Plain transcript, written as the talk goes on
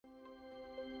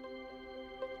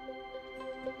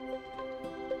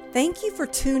Thank you for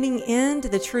tuning in to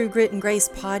the True Grit and Grace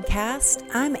podcast.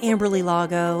 I'm Amberly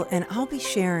Lago, and I'll be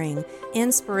sharing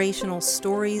inspirational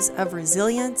stories of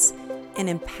resilience and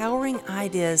empowering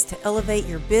ideas to elevate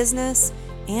your business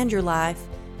and your life,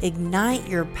 ignite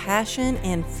your passion,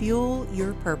 and fuel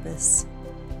your purpose.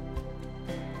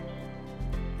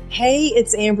 Hey,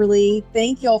 it's Amberly.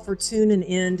 Thank y'all for tuning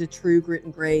in to True Grit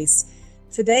and Grace.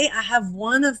 Today, I have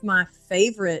one of my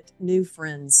favorite new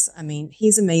friends. I mean,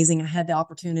 he's amazing. I had the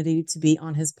opportunity to be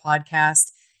on his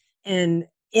podcast and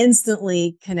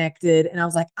instantly connected. And I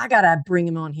was like, I got to bring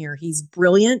him on here. He's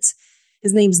brilliant.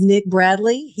 His name's Nick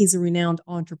Bradley. He's a renowned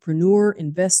entrepreneur,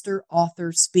 investor,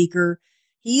 author, speaker.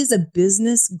 He is a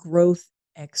business growth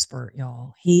expert,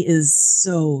 y'all. He is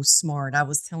so smart. I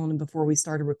was telling him before we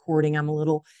started recording, I'm a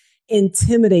little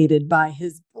intimidated by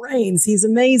his brains. He's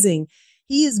amazing.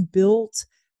 He has built,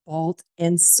 bought,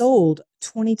 and sold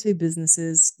 22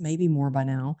 businesses, maybe more by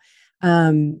now,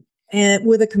 and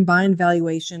with a combined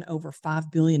valuation over $5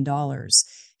 billion.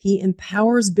 He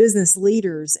empowers business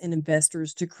leaders and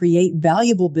investors to create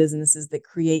valuable businesses that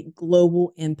create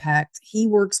global impact. He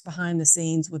works behind the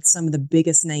scenes with some of the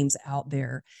biggest names out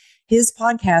there. His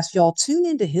podcast, y'all tune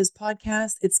into his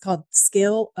podcast. It's called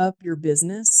Scale Up Your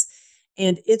Business.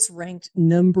 And it's ranked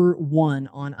number 1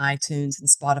 on iTunes and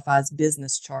Spotify's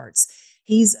business charts.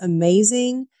 He's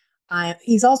amazing.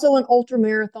 He's also an ultra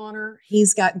marathoner.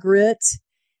 He's got grit.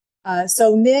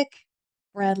 So Nick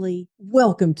Bradley,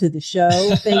 welcome to the show.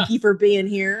 Thank you for being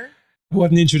here.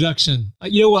 What an introduction.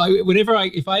 You know what?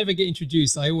 If I ever get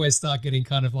introduced, I always start getting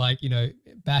kind of like,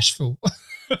 bashful.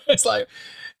 It's like,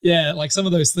 yeah, like some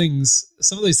of those things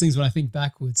when I think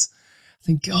backwards, I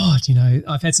think, God,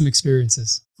 I've had some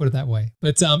experiences, put it that way.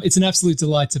 But it's an absolute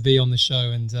delight to be on the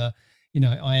show. And,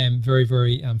 I am very,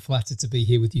 very flattered to be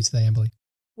here with you today, Emily.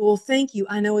 Well, thank you.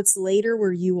 I know it's later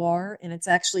where you are, and it's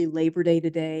actually Labor Day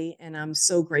today. And I'm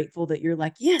so grateful that you're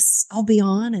like, yes, I'll be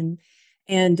on.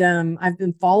 And I've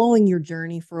been following your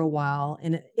journey for a while.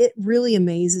 And it really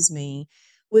amazes me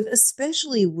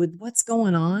especially with what's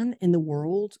going on in the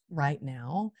world right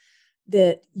now,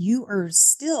 that you are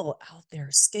still out there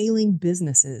scaling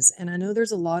businesses. And I know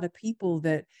there's a lot of people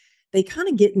that they kind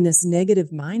of get in this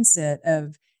negative mindset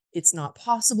of it's not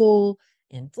possible,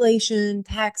 inflation,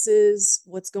 taxes,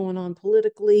 what's going on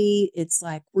politically. It's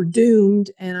like we're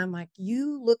doomed. And I'm like,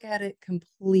 you look at it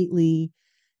completely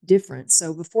different.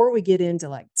 So before we get into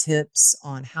like tips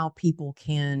on how people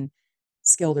can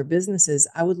scale their businesses,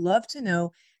 I would love to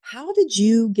know, how did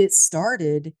you get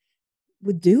started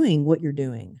with doing what you're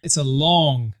doing? It's a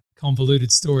long,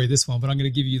 convoluted story, this one, but I'm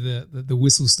going to give you the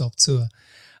whistle stop tour.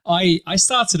 I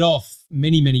started off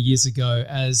many, many years ago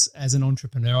as an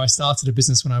entrepreneur. I started a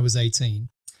business when I was 18.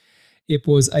 It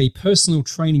was a personal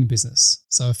training business,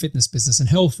 so a fitness business, and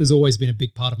health has always been a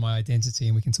big part of my identity,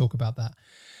 and we can talk about that.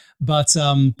 But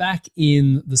back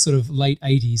in the sort of late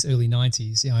 80s, early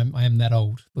 90s, I am that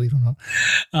old, believe it or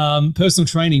not, personal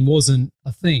training wasn't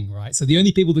a thing, right? So the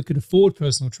only people that could afford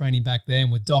personal training back then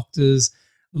were doctors,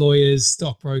 lawyers,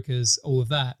 stockbrokers, all of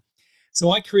that. So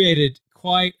I created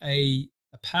quite a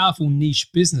powerful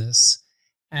niche business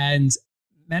and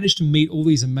managed to meet all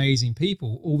these amazing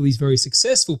people, all these very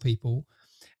successful people.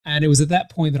 And it was at that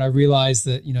point that I realized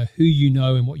that, who you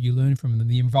know and what you learn from them,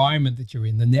 the environment that you're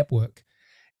in, the network,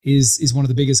 is one of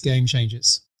the biggest game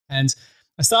changers. And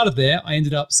I started there. I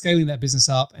ended up scaling that business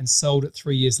up and sold it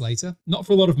 3 years later, not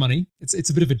for a lot of money. It's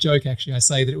a bit of a joke, actually. I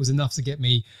say that it was enough to get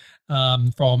me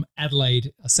from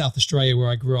Adelaide, South Australia,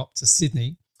 where I grew up, to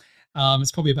Sydney.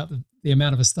 It's probably about the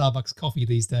amount of a Starbucks coffee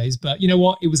these days, but you know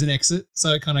what? It was an exit, so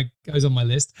it kind of goes on my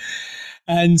list.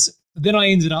 And then I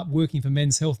ended up working for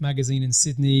Men's Health magazine in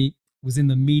Sydney, was in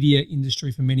the media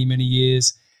industry for many, many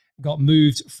years. Got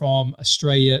moved from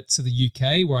Australia to the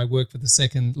UK, where I work for the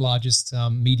second largest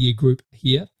media group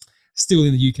here, still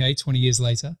in the UK 20 years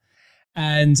later.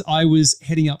 And I was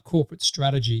heading up corporate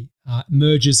strategy,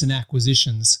 mergers and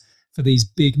acquisitions for these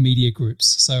big media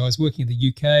groups. So I was working in the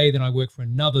UK, then I worked for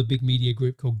another big media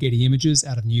group called Getty Images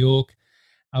out of New York.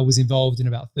 I was involved in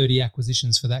about 30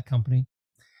 acquisitions for that company.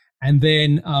 And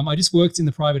then I just worked in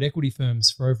the private equity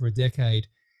firms for over a decade,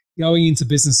 going into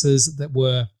businesses that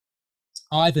were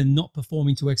either not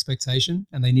performing to expectation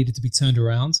and they needed to be turned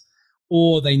around,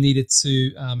 or they needed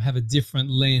to have a different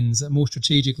lens, a more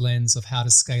strategic lens of how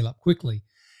to scale up quickly.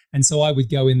 And so I would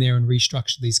go in there and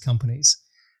restructure these companies.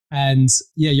 And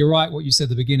yeah, you're right, what you said at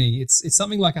the beginning. It's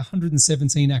something like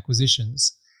 117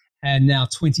 acquisitions and now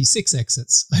 26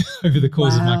 exits over the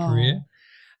course of my career.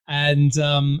 And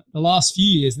the last few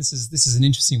years, this is an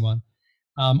interesting one.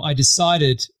 I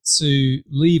decided to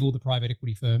leave all the private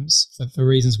equity firms for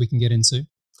reasons we can get into,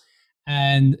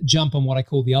 and jump on what I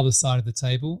call the other side of the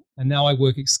table. And now I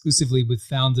work exclusively with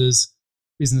founders,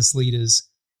 business leaders,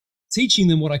 teaching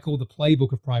them what I call the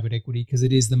playbook of private equity, because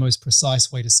it is the most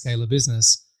precise way to scale a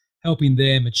business, helping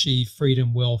them achieve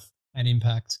freedom, wealth, and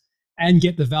impact, and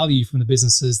get the value from the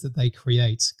businesses that they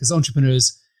create. Because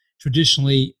entrepreneurs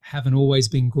traditionally haven't always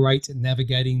been great at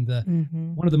navigating the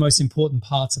one of the most important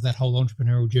parts of that whole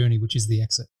entrepreneurial journey, which is the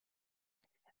exit.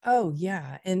 Oh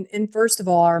yeah. And first of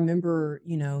all, I remember,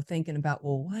 thinking about,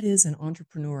 well, what is an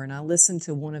entrepreneur? And I listened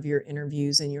to one of your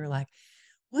interviews and you're like,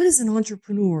 what is an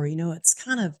entrepreneur? It's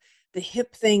kind of the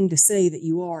hip thing to say that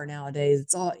you are nowadays.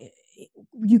 It's all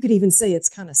you could even say it's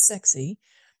kind of sexy.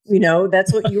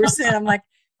 That's what you were saying. I'm like,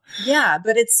 yeah,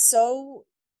 but it's so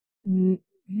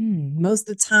most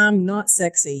of the time not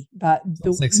sexy. But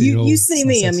Not sexy at all. you see It's not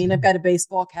me. I sexy mean, at I've all. got a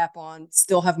baseball cap on,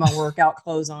 still have my workout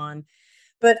clothes on.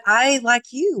 But I,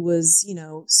 like you, was,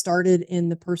 started in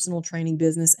the personal training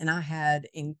business and I had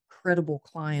incredible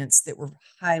clients that were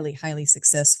highly, highly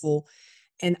successful.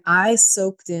 And I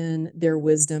soaked in their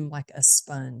wisdom like a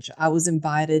sponge. I was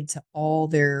invited to all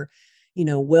their,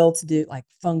 well-to-do like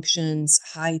functions,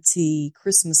 high tea,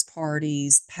 Christmas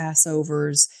parties,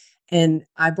 Passovers. And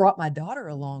I brought my daughter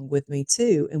along with me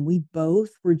too. And we both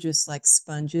were just like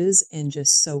sponges and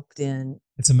just soaked in,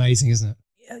 It's amazing, isn't it?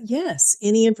 yes,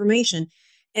 any information.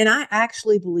 And I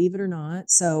actually, believe it or not,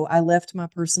 so I left my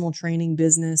personal training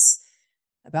business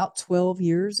about 12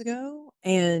 years ago,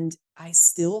 and I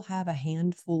still have a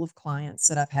handful of clients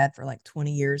that I've had for like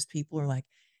 20 years. People are like,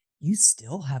 "You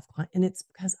still have clients?" And it's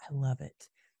because I love it.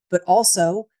 But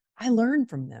also, I learn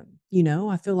from them.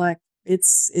 I feel like It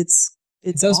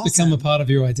it's does become a awesome. part of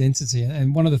your identity.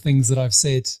 And one of the things that I've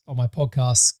said on my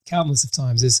podcast countless of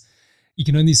times is you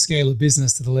can only scale a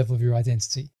business to the level of your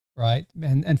identity, right?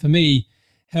 And for me,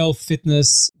 health,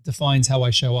 fitness defines how I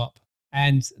show up.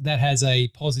 And that has a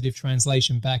positive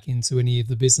translation back into any of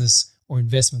the business or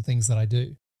investment things that I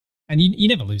do. And you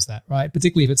never lose that, right?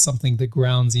 Particularly if it's something that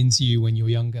grounds into you when you're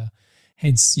younger.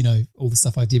 Hence, all the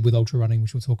stuff I did with ultra running,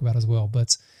 which we'll talk about as well.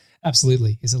 But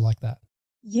absolutely, is it like that?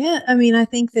 Yeah, I mean, I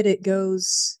think that it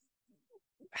goes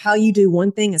how you do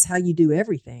one thing is how you do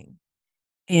everything.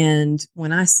 And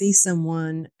when I see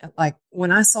someone, like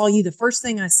when I saw you, the first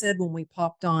thing I said when we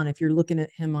popped on, if you're looking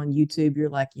at him on YouTube, you're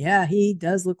like, yeah, he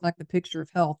does look like the picture of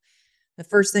health. The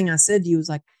first thing I said to you was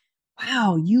like,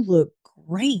 wow, you look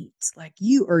great. Like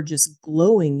you are just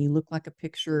glowing. You look like a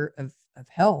picture of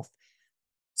health.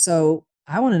 So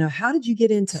I want to know, how did you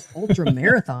get into ultra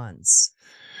marathons?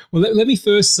 Well, let me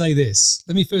first say this.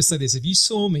 Let me first say this. If you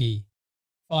saw me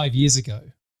 5 years ago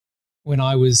when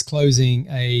I was closing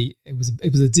it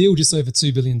was a deal just over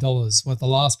 $2 billion, one of the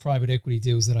last private equity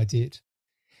deals that I did.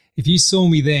 If you saw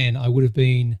me then, I would have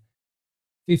been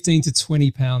 15 to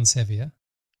 20 pounds heavier.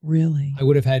 I Really?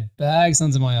 would have had bags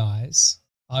under my eyes.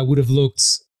 I would have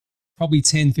looked probably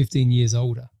 10, 15 years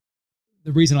older.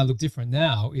 The reason I look different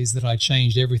now is that I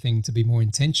changed everything to be more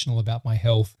intentional about my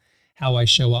health, how I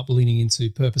show up, leaning into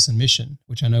purpose and mission,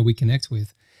 which I know we connect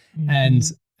with. And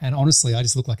Mhm. and honestly, I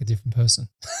just look like a different person.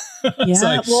 So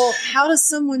Yeah. Well, how does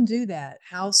someone do that?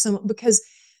 Because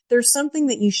there's something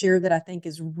that you share that I think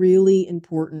is really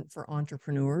important for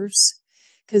entrepreneurs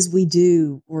because we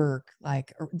do work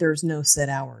like there's no set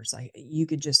hours. Like you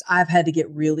could just, I've had to get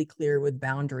really clear with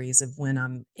boundaries of when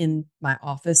I'm in my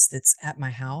office that's at my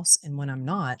house and when I'm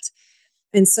not.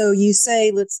 And so you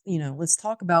say, let's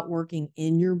talk about working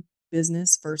in your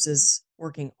business versus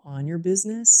working on your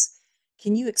business.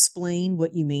 Can you explain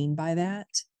what you mean by that?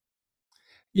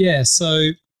 yeah, so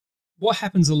what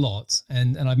happens a lot,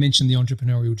 and I mentioned the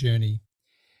entrepreneurial journey,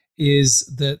 is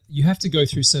that you have to go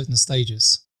through certain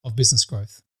stages of business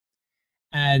growth.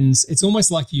 And it's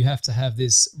almost like you have to have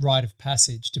this rite of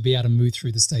passage to be able to move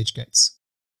through the stage gates.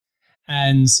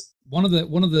 And one of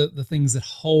the things that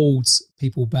holds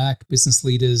people back, business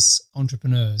leaders,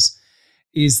 entrepreneurs,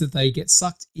 is that they get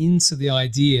sucked into the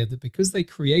idea that because they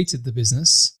created the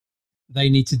business, they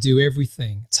need to do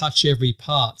everything, touch every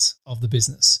part of the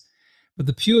business. But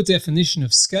the pure definition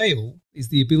of scale is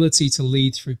the ability to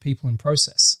lead through people and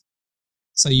process.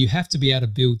 So you have to be able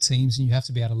to build teams and you have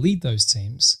to be able to lead those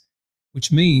teams,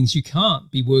 which means you can't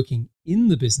be working in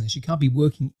the business. You can't be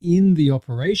working in the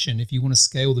operation if you want to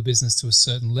scale the business to a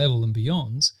certain level and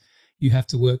beyond. You have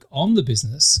to work on the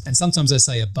business. And sometimes I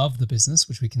say above the business,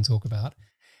 which we can talk about.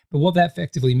 But what that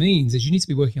effectively means is you need to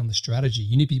be working on the strategy.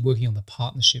 You need to be working on the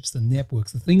partnerships, the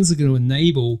networks, the things that are going to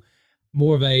enable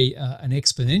more of an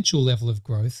exponential level of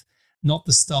growth, not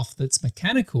the stuff that's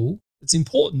mechanical. It's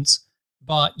important,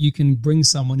 but you can bring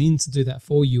someone in to do that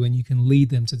for you and you can lead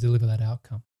them to deliver that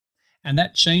outcome. And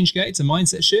that change gate, it's a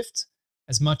mindset shift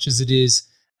as much as it is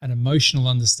an emotional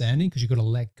understanding because you've got to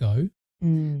let go.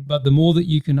 Mm. But the more that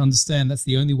you can understand that's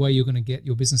the only way you're going to get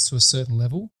your business to a certain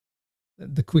level,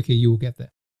 the quicker you will get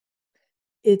there.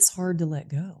 It's hard to let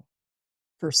go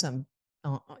for some,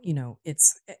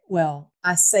 well,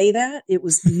 I say that it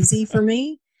was easy for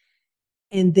me.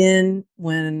 And then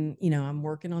when, I'm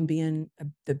working on being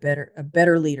a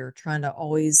better leader, trying to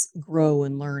always grow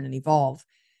and learn and evolve.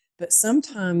 But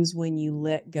sometimes when you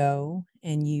let go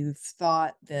and you've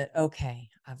thought that, okay,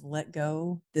 I've let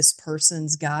go, this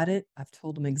person's got it. I've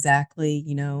told them exactly,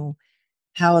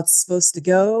 how it's supposed to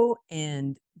go.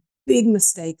 And big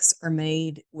mistakes are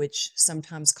made, which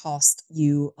sometimes cost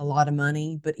you a lot of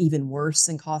money, but even worse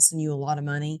than costing you a lot of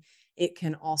money, it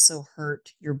can also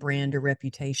hurt your brand or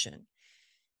reputation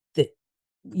that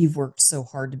you've worked so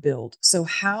hard to build. So,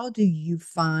 how do you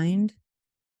find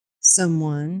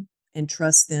someone and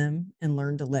trust them and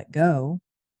learn to let go?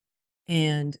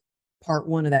 And part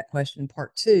one of that question,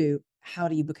 part two, how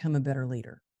do you become a better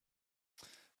leader?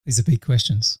 These are big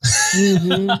questions.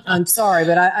 I'm sorry,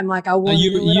 but I'm like, I want to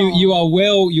do it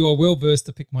all. You are well versed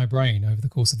to pick my brain over the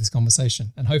course of this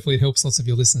conversation, and hopefully it helps lots of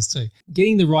your listeners too.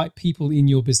 Getting the right people in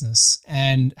your business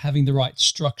and having the right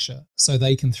structure so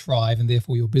they can thrive and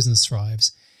therefore your business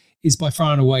thrives is by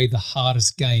far and away the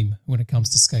hardest game when it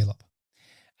comes to scale up.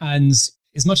 And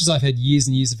as much as I've had years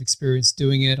and years of experience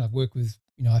doing it, I've worked with,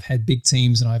 I've had big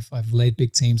teams and I've led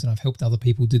big teams and I've helped other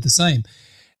people do the same.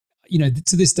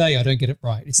 To this day, I don't get it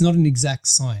right. It's not an exact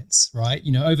science, right?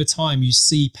 Over time, you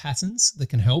see patterns that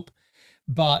can help,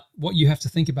 but what you have to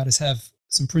think about is have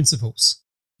some principles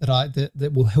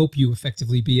that will help you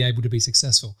effectively be able to be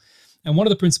successful. And one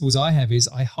of the principles I have is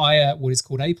I hire what is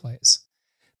called A players,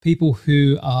 people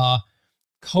who are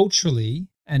culturally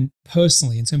and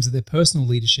personally, in terms of their personal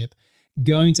leadership,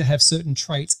 going to have certain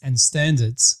traits and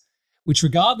standards, which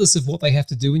regardless of what they have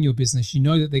to do in your business,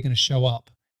 that they're going to show up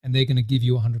and they're going to give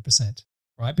you 100%,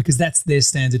 right? Because that's their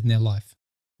standard in their life,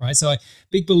 right? So I'm a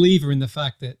big believer in the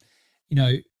fact that,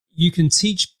 you can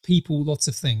teach people lots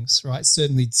of things, right?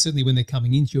 Certainly when they're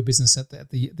coming into your business at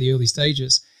the early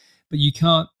stages, but you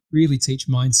can't really teach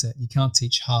mindset. You can't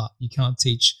teach heart. You can't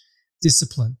teach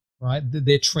discipline, right?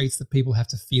 They're traits that people have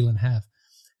to feel and have.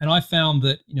 And I found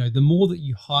that, the more that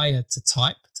you hire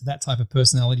to that type of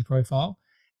personality profile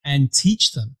and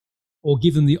teach them or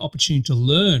give them the opportunity to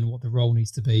learn what the role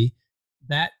needs to be,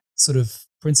 that sort of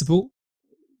principle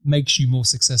makes you more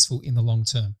successful in the long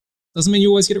term. Doesn't mean you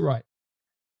always get it right,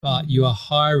 but you are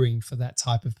hiring for that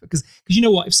type of, because you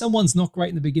know what, if someone's not great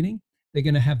in the beginning, they're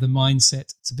going to have the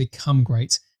mindset to become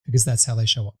great because that's how they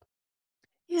show up.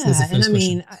 Yeah. So and I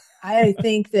mean, I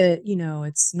think that,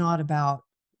 it's not about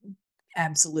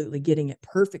absolutely getting it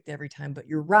perfect every time, but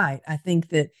you're right. I think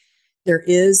that there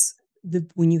is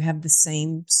when you have the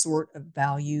same sort of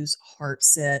values, heart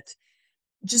set,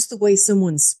 just the way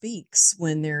someone speaks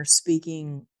when they're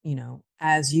speaking,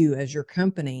 as your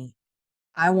company,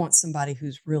 I want somebody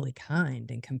who's really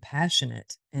kind and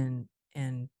compassionate, and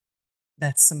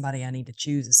that's somebody I need to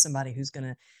choose, is somebody who's going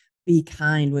to be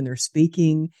kind when they're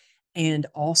speaking and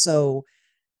also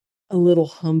a little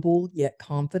humble yet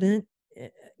confident.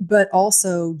 But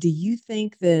also, do you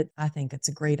think that, I think it's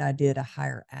a great idea to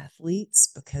hire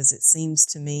athletes, because it seems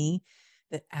to me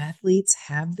that athletes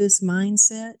have this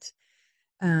mindset.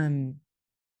 Um,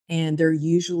 and they're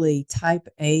usually type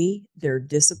A, they're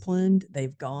disciplined,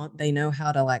 they know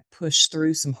how to like push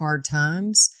through some hard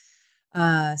times.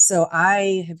 So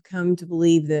I have come to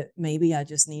believe that maybe I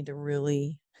just need to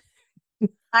really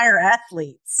hire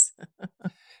athletes.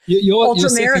 Your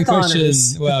second question,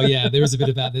 well, yeah, there is a bit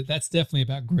about that. That's definitely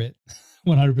about grit,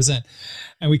 100%.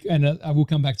 And I will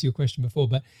come back to your question before,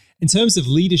 but in terms of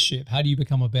leadership, how do you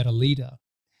become a better leader?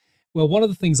 Well, one of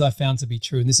the things I found to be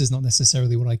true, and this is not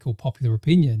necessarily what I call popular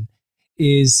opinion,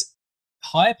 is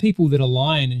hire people that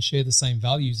align and share the same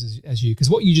values as you. Because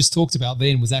what you just talked about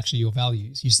then was actually your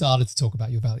values. You started to talk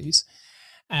about your values.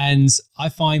 And I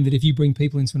find that if you bring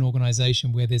people into an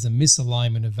organization where there's a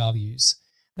misalignment of values,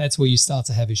 that's where you start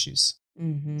to have issues.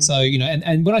 Mm-hmm. So,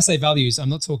 and when I say values, I'm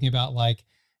not talking about like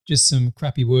just some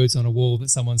crappy words on a wall that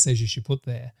someone says you should put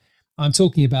there. I'm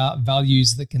talking about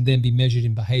values that can then be measured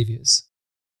in behaviors.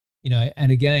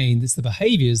 And again, it's the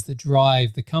behaviors that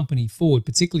drive the company forward,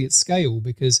 particularly at scale,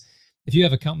 because if you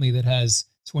have a company that has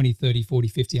 20, 30, 40,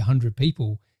 50, 100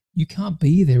 people, you can't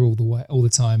be there all the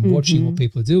time watching what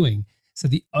people are doing. So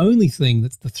the only thing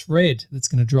that's the thread that's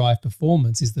going to drive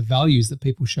performance is the values that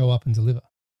people show up and deliver.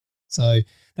 So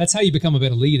that's how you become a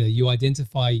better leader. You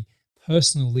identify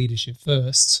personal leadership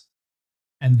first,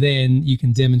 and then you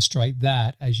can demonstrate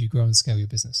that as you grow and scale your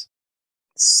business.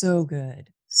 So good.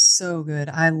 So good.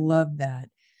 I love that.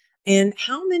 And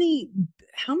how many,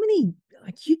 how many,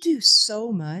 like you do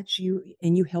so much, you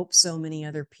help so many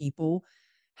other people.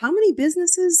 How many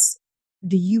businesses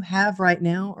do you have right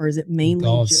now, or is it Oh mainly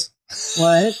God. just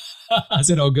what? I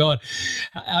said, oh God.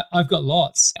 I've got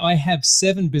lots. I have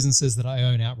 7 businesses that I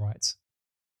own outright.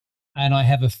 And I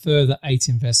have a further 8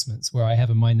 investments where I have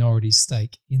a minority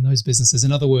stake in those businesses.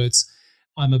 In other words,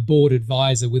 I'm a board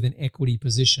advisor with an equity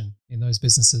position in those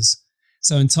businesses.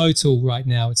 So in total, right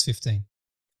now, it's 15.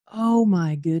 Oh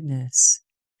my goodness.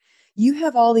 You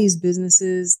have all these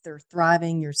businesses, they're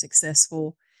thriving, you're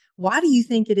successful. Why do you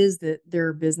think it is that there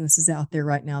are businesses out there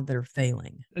right now that are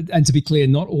failing? And to be clear,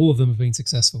 not all of them have been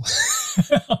successful.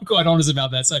 I'm quite honest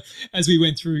about that. So as we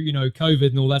went through, COVID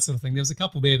and all that sort of thing, there was a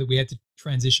couple there that we had to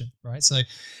transition, right? So,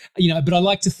 but I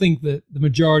like to think that the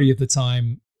majority of the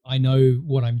time I know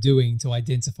what I'm doing to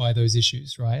identify those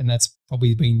issues, right? And that's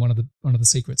probably been one of the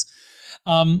secrets.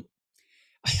 Um,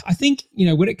 I think,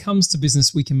 when it comes to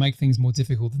business, we can make things more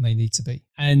difficult than they need to be.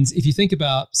 And if you think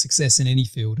about success in any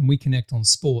field, and we connect on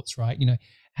sports, right?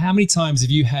 How many times have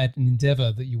you had an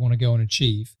endeavor that you want to go and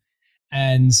achieve,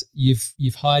 and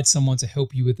you've hired someone to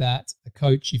help you with that, a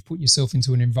coach, you've put yourself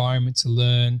into an environment to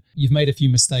learn, you've made a few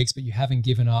mistakes, but you haven't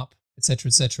given up, et cetera,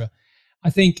 et cetera. I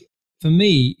think for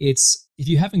me, it's if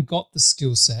you haven't got the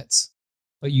skill set,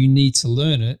 but you need to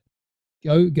learn it,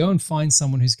 go and find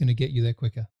someone who's going to get you there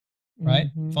quicker. Right?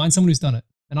 Hmm. Find someone who's done it.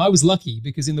 And I was lucky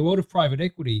because in the world of private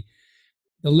equity,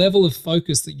 the level of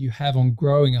focus that you have on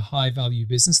growing a high value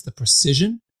business, the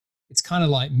precision, it's kind of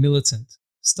like militant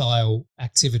style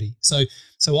activity. So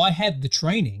I had the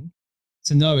training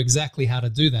to know exactly how to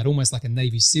do that, almost like a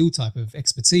Navy SEAL type of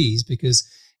expertise, because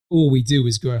all we do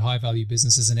is grow high value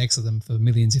businesses and exit them for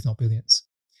millions, if not billions.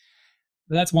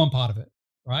 But that's one part of it,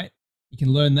 right? You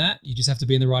can learn that. You just have to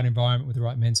be in the right environment with the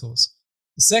right mentors.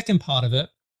 The second part of it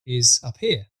is up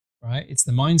here, right? It's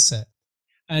the mindset.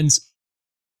 And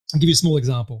I'll give you a small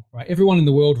example, right? Everyone in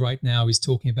the world right now is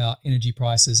talking about energy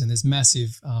prices, and there's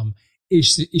massive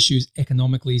issues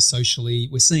economically, socially.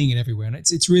 We're seeing it everywhere. And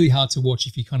it's really hard to watch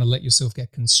if you kind of let yourself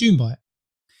get consumed by it.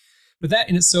 But that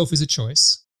in itself is a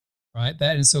choice, right?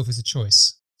 That in itself is a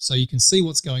choice. So you can see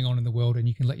what's going on in the world and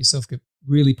you can let yourself get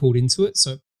really pulled into it.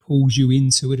 So it pulls you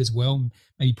into it as well,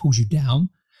 maybe pulls you down.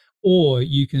 Or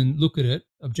you can look at it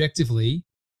objectively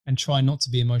and try not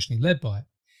to be emotionally led by it.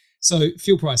 So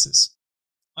fuel prices.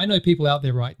 I know people out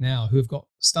there right now who have got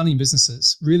stunning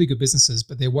businesses, really good businesses,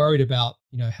 but they're worried about,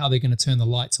 how they're going to turn the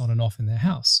lights on and off in their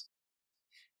house.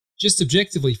 Just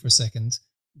objectively for a second,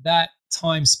 that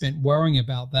time spent worrying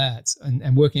about that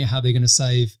and working out how they're going to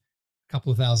save a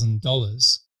couple of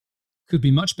 $1,000s could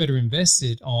be much better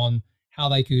invested on how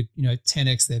they could,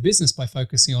 10x their business by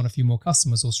focusing on a few more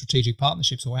customers or strategic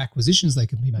partnerships or acquisitions they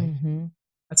could be making. Hmm.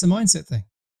 That's a mindset thing,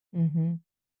 Hmm.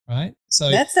 right? So,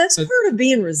 That's so part of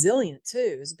being resilient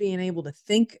too, is being able to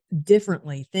think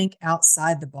differently, think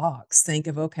outside the box, think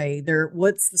of, okay,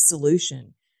 what's the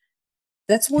solution?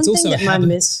 That's it's one thing also a that my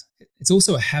habit. It's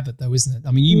also a habit, though, isn't it?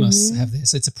 I mean, you must hmm have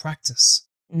this. It's a practice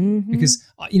hmm because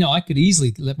I could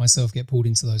easily let myself get pulled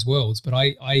into those worlds, but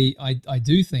I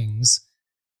do things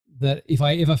that if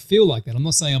I ever feel like that, I'm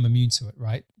not saying I'm immune to it,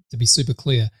 right? To be super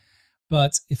clear,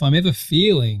 but if I'm ever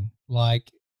feeling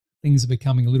like things are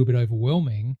becoming a little bit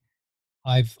overwhelming,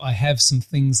 I have some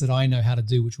things that I know how to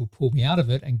do which will pull me out of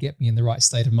it and get me in the right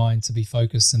state of mind to be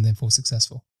focused and therefore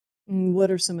successful.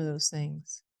 What are some of those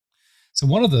things? So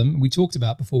one of them we talked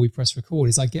about before we press record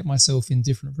is I get myself in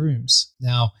different rooms.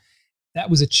 Now, that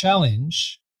was a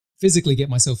challenge, physically get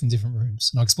myself in different rooms.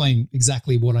 And I'll explain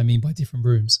exactly what I mean by different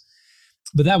rooms.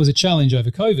 But that was a challenge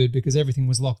over COVID because everything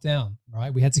was locked down,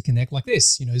 right? We had to connect like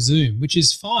this, Zoom, which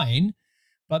is fine,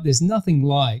 but there's nothing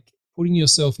like putting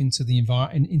yourself into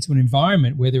into an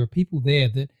environment where there are people there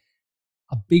that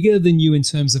are bigger than you in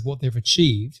terms of what they've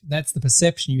achieved. That's the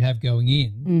perception you have going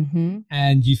in. Hmm.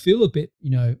 And you feel a bit,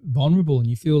 vulnerable and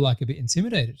you feel like a bit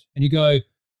intimidated. And you go,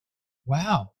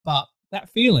 wow, but that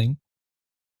feeling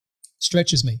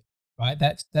stretches me, right?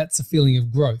 That's a feeling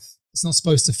of growth. It's not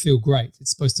supposed to feel great.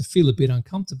 It's supposed to feel a bit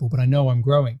uncomfortable, but I know I'm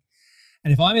growing.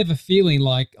 And if I'm ever feeling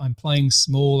like I'm playing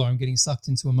small or I'm getting sucked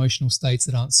into emotional states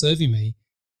that aren't serving me,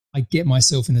 I get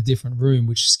myself in a different room,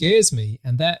 which scares me.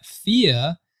 And that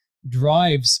fear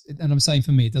drives, and I'm saying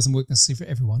for me, it doesn't work necessarily for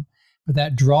everyone, but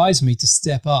that drives me to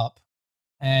step up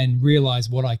and realize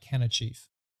what I can achieve.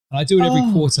 And I do it every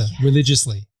Oh, quarter yeah.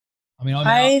 religiously. I mean, I'm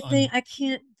out, I think I'm I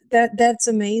can't. That's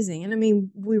amazing. And I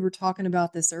mean, we were talking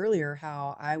about this earlier,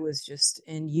 how I was just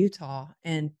in Utah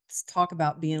and talk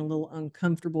about being a little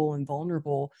uncomfortable and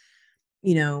vulnerable.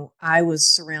 I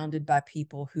was surrounded by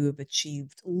people who have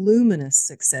achieved luminous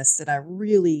success that I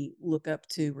really look up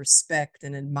to, respect,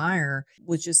 and admire.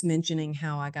 Was just mentioning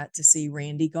how I got to see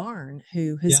Randy Garn,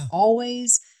 who has Yeah.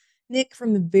 always, Nick,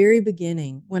 from the very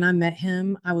beginning, when I met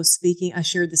him, I was speaking, I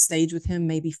shared the stage with him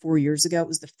maybe 4 years ago. It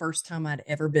was the first time I'd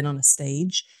ever been on a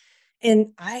stage.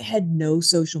 And I had no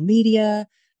social media.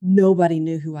 Nobody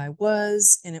knew who I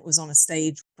was. And it was on a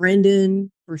stage.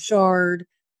 Brendan Burchard,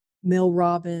 Mel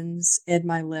Robbins, Ed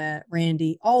Milet,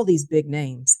 Randy, all these big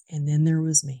names. And then there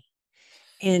was me.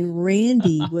 And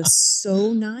Randy was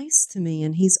so nice to me,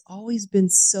 and he's always been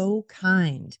so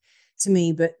kind to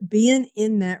me. But being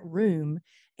in that room,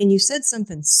 and you said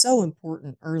something so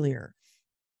important earlier,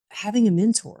 having a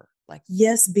mentor. Like,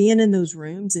 yes, being in those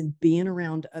rooms and being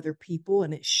around other people,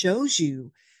 and it shows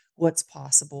you what's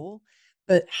possible.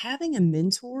 But having a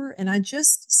mentor, and I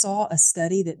just saw a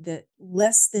study that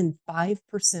less than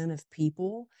 5% of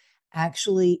people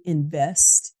actually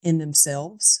invest in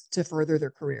themselves to further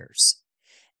their careers.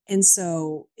 And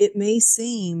so it may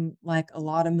seem like a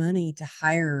lot of money to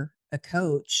hire a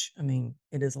coach. I mean,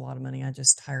 it is a lot of money. I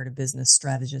just hired a business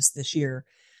strategist this year.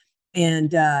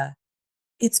 And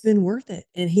it's been worth it.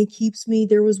 And he keeps me.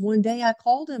 There was one day I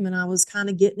called him and I was kind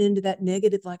of getting into that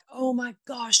negative, like, oh my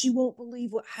gosh, you won't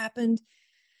believe what happened.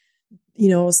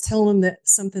 I was telling him that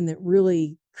something that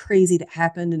really crazy that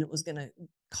happened and it was going to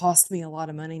cost me a lot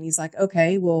of money. And he's like,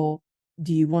 okay, well,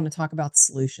 do you want to talk about the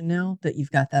solution now that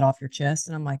you've got that off your chest?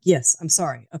 And I'm like, yes, I'm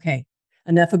sorry. Okay,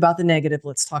 enough about the negative.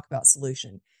 Let's talk about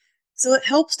solution. So it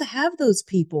helps to have those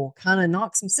people kind of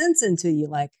knock some sense into you,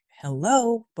 like,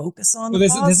 hello, focus on Well, the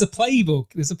there's a positive.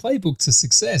 playbook. There's a playbook to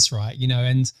success, right?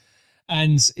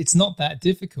 And it's not that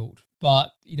difficult.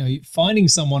 But finding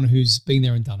someone who's been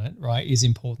there and done it, right, is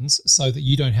important, so that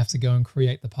you don't have to go and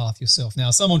create the path yourself.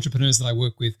 Now, some entrepreneurs that I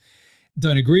work with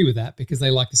don't agree with that because they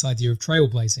like this idea of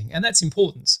trailblazing, and that's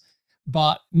important.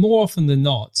 But more often than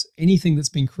not, anything that's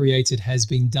been created has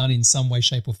been done in some way,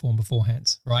 shape, or form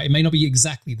beforehand, right? It may not be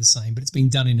exactly the same, but it's been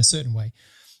done in a certain way.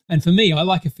 And for me, I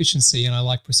like efficiency and I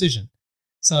like precision.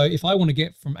 So if I want to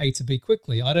get from A to B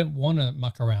quickly, I don't want to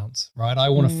muck around, right? I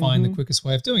want to find the Hmm. quickest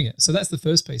way of doing it. So that's the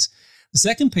first piece. The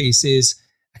second piece is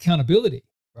accountability,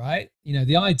 right?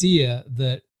 The idea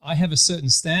that I have a certain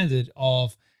standard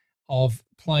of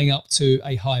playing up to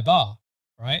a high bar,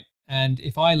 right? And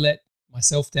if I let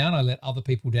myself down, I let other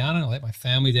people down, and I let my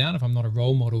family down, if I'm not a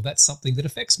role model, that's something that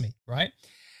affects me, right?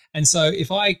 And so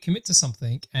if I commit to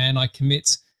something and I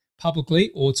commit publicly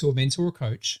or to a mentor or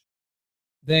coach,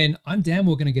 then I'm damn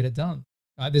well going to get it done.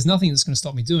 Right? There's nothing that's going to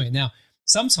stop me doing it. Now,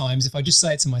 sometimes if I just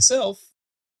say it to myself,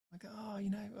 I go,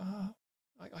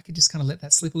 I could just kind of let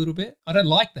that slip a little bit. I don't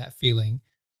like that feeling,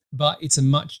 but it's a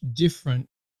much different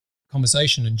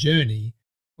conversation and journey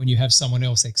when you have someone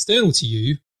else external to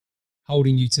you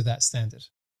holding you to that standard,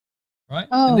 right?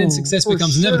 And then Oh, success for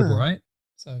becomes inevitable, sure. right?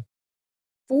 So,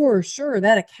 For sure.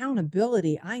 That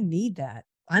accountability, I need that.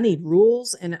 I need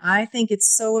rules. And I think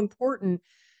it's so important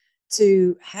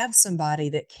to have somebody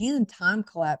that can time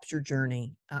collapse your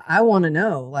journey. I want to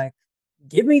know, like,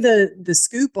 give me the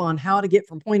scoop on how to get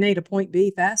from point A to point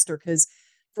B faster. Because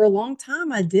for a long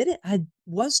time, I did it. I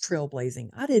was trailblazing.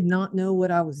 I did not know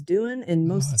what I was doing, and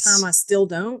most of the time, I still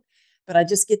don't. But I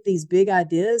just get these big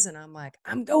ideas, and I'm like,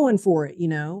 I'm going for it.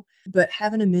 But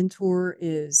having a mentor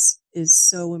is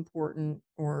so important,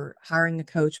 or hiring a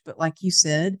coach. But like you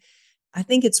said, I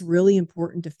think it's really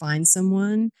important to find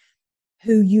someone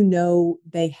who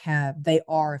they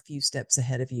are a few steps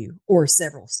ahead of you or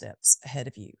several steps ahead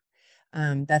of you.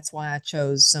 That's why I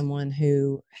chose someone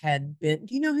who had been.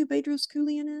 Do you know who Bedros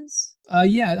Keuilian is?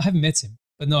 yeah, I haven't met him,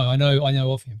 but no, I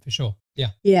know of him for sure.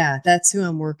 Yeah. Yeah, that's who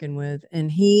I'm working with,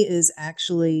 and he is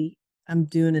actually. I'm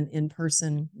doing an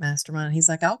in-person mastermind. He's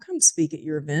like, "I'll come speak at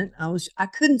your event." I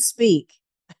couldn't speak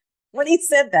when he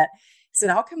said that. He said,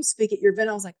 "I'll come speak at your event."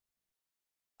 I was like,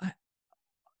 I,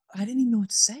 I didn't even know what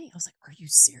to say. I was like, "Are you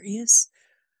serious?"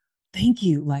 Thank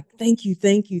you. Like, thank you,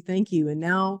 thank you, thank you. And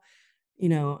now,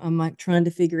 I'm like trying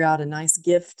to figure out a nice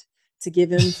gift to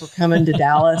give him for coming to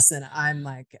Dallas. And I'm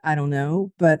like, I don't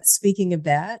know. But speaking of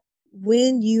that,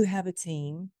 when you have a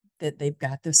team that they've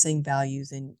got the same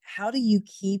values, and how do you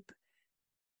keep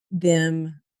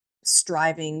them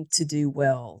striving to do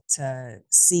well, to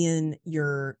seeing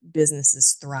your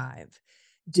businesses thrive?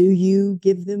 Do you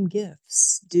give them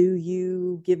gifts? Do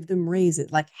you give them raises?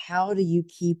 Like, how do you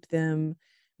keep them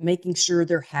making sure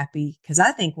they're happy? Because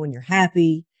I think when you're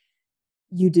happy,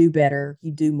 you do better,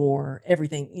 you do more,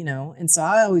 everything. And so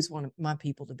I always want my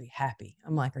people to be happy.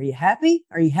 I'm like, are you happy?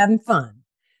 Are you having fun?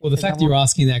 Well, the Because I fact you're want,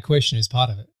 asking that question is part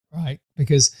of it, right?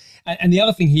 Because, and the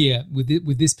other thing here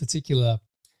with this particular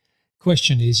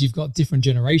question is you've got different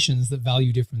generations that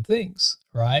value different things,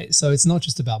 right? So it's not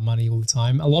just about money all the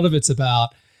time. A lot of it's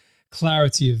about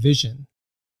clarity of vision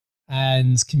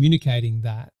and communicating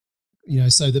that,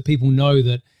 so that people know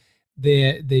that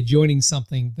they're joining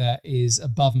something that is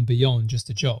above and beyond just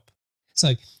a job.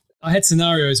 So I had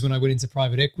scenarios when I went into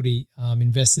private equity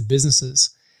invested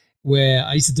businesses where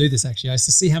I used to do this actually. I used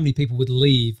to see how many people would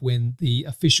leave when the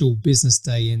official business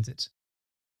day ended.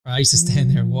 Right? I used to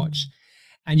stand there and watch.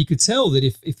 And you could tell that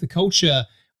if the culture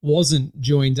wasn't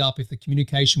joined up, if the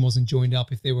communication wasn't joined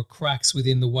up, if there were cracks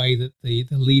within the way that the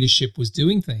leadership was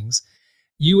doing things,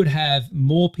 you would have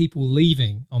more people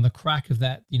leaving on the crack of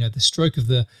that, the stroke of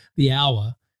the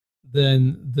hour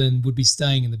than would be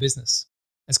staying in the business.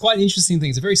 It's quite an interesting thing.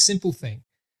 It's a very simple thing.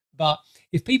 But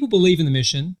if people believe in the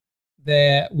mission,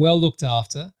 they're well looked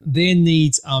after, their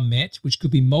needs are met, which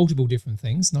could be multiple different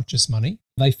things, not just money.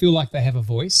 They feel like they have a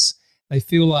voice. They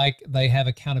feel like they have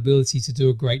accountability to do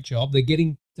a great job. They're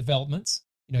getting development,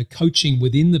 coaching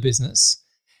within the business.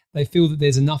 They feel that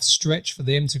there's enough stretch for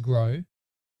them to grow.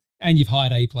 And you've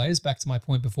hired A players, back to my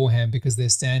point beforehand, because their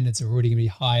standards are already going to be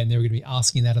high and they're going to be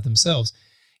asking that of themselves.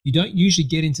 You don't usually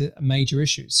get into major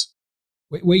issues.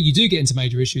 Where you do get into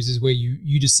major issues is where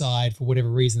you decide for whatever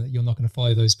reason that you're not going to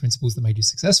follow those principles that made you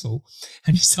successful,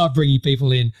 and you start bringing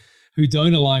people in who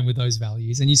don't align with those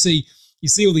values. And you see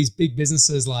all these big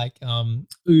businesses like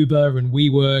Uber and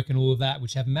WeWork and all of that,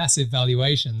 which have massive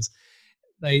valuations.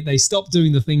 They stop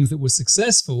doing the things that were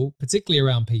successful, particularly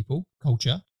around people,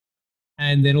 culture,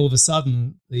 and then all of a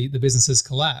sudden the businesses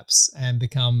collapse and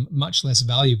become much less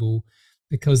valuable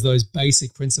because those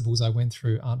basic principles I went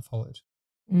through aren't followed.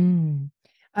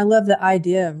 I love the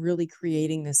idea of really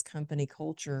creating this company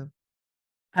culture.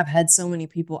 I've had so many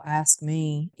people ask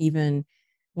me, even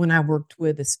when I worked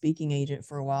with a speaking agent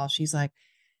for a while, she's like,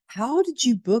 how did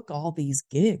you book all these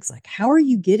gigs? Like, how are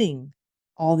you getting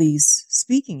all these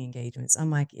speaking engagements? I'm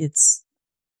like, it's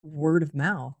word of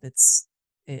mouth.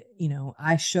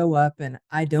 I show up and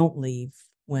I don't leave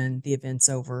when the event's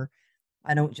over.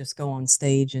 I don't just go on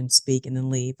stage and speak and then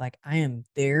leave. Like, I am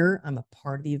there. I'm a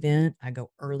part of the event. I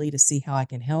go early to see how I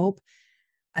can help.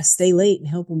 I stay late and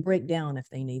help them break down if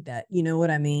they need that. You know what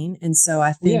I mean? And so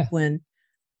I think Yeah.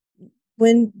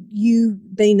 when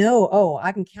they know, oh,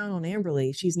 I can count on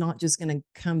Amberly. She's not just going to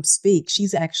come speak.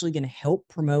 She's actually going to help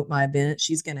promote my event.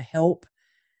 She's going to help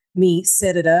me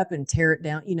set it up and tear it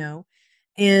down,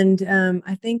 And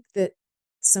I think that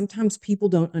sometimes people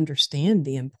don't understand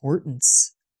the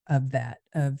importance of that,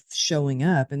 of showing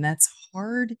up. And that's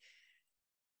hard.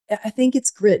 I think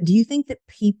it's grit. Do you think that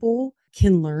people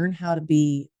can learn how to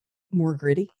be more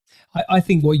gritty? I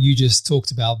think what you just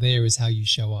talked about there is how you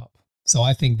show up. So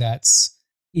I think that's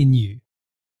in you,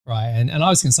 right? And I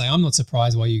was going to say, I'm not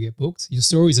surprised why you get booked. Your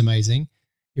story's amazing.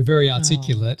 You're very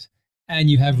articulate and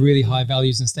you have really high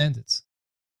values and standards,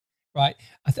 right?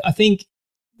 I think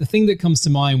the thing that comes to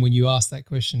mind when you ask that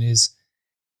question is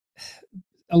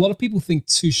a lot of people think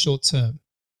too short term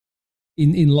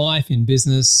in life, in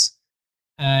business,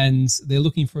 and they're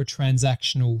looking for a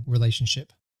transactional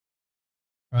relationship,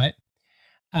 right?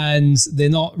 And they're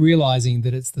not realizing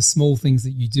that it's the small things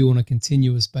that you do on a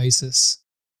continuous basis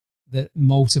that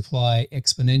multiply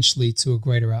exponentially to a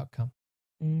greater outcome.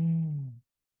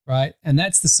 Right? And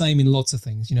that's the same in lots of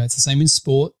things. It's the same in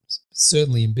sport,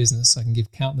 certainly in business. I can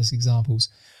give countless examples.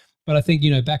 But I think,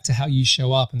 back to how you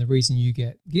show up and the reason you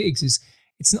get gigs is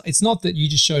it's not that you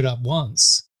just showed up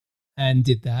once and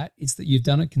did that. It's that you've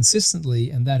done it consistently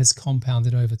and that has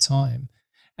compounded over time.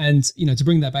 And, to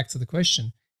bring that back to the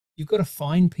question, you've got to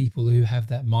find people who have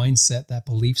that mindset, that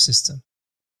belief system.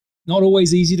 Not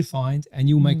always easy to find and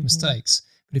you'll make mistakes.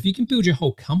 But if you can build your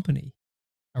whole company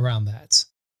around that,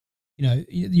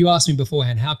 you asked me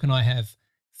beforehand, how can I have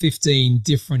 15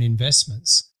 different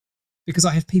investments? Because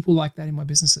I have people like that in my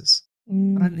businesses.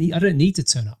 I don't need to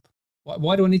turn up.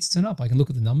 Why do I need to turn up? I can look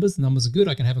at the numbers. The numbers are good.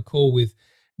 I can have a call with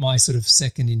my sort of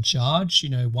second in charge,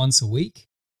 once a week.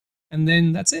 And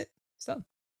then that's it. It's done.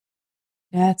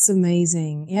 That's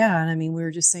amazing. Yeah. And I mean, we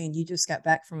were just saying you just got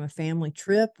back from a family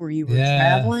trip where you were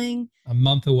traveling. A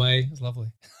month away. It was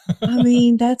lovely. I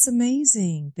mean, that's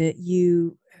amazing that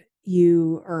you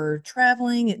are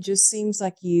traveling. It just seems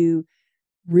like you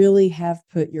really have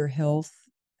put your health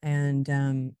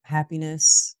and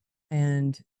happiness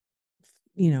and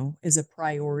is a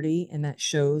priority, and that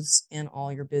shows in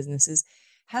all your businesses.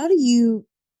 How do you,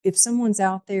 if someone's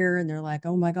out there and they're like,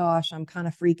 oh my gosh, I'm kind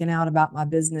of freaking out about my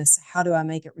business, how do I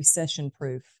make it recession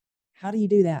proof? How do you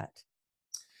do that?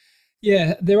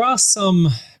 Yeah, there are some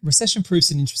recession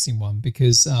proof's an interesting one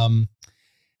because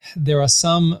there are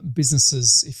some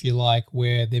businesses, if you like,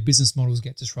 where their business models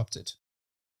get disrupted.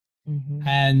 Mhm.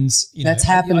 And, That's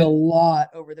happened a lot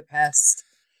over the past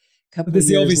couple of there's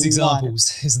the years. obvious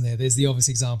examples, isn't there? There's the obvious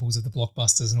examples of the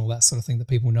blockbusters and all that sort of thing that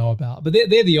people know about. But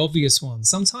they're the obvious ones.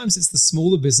 Sometimes it's the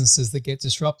smaller businesses that get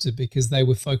disrupted because they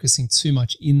were focusing too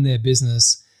much in their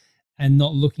business and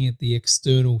not looking at the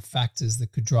external factors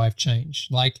that could drive change.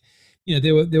 Like,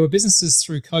 there were businesses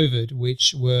through COVID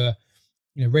which were,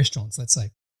 restaurants, let's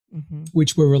say,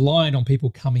 which were reliant on people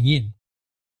coming in.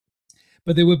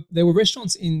 But there were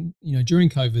restaurants in, during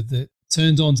COVID that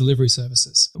turned on delivery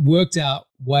services, worked out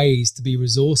ways to be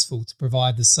resourceful to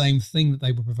provide the same thing that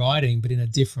they were providing, but in a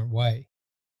different way.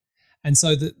 And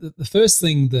so the first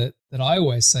thing that I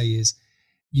always say is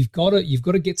you've got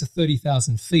to get to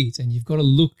 30,000 feet and you've got to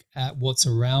look at what's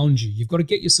around you. You've got to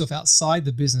get yourself outside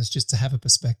the business just to have a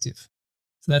perspective.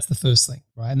 So that's the first thing,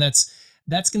 right? And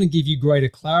that's going to give you greater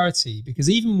clarity, because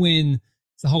even when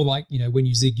it's the whole, when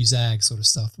you zig, you zag sort of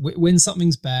stuff, when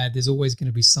something's bad, there's always going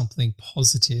to be something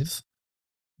positive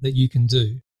that you can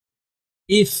do.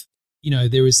 If,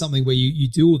 there is something where you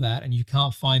do all that and you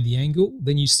can't find the angle,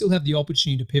 then you still have the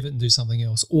opportunity to pivot and do something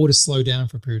else, or to slow down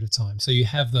for a period of time. So you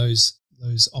have those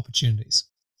opportunities.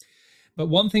 But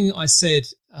one thing I said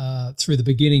through the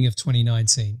beginning of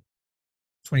 2020,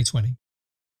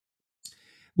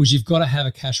 was you've got to have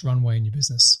a cash runway in your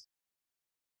business.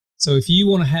 So if you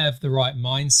want to have the right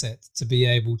mindset to be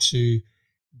able to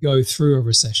go through a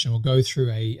recession or go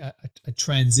through a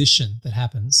transition that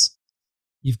happens,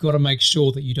 you've got to make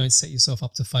sure that you don't set yourself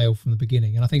up to fail from the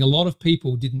beginning. And I think a lot of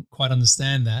people didn't quite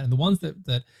understand that. And the ones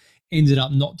that ended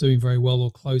up not doing very well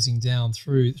or closing down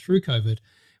through COVID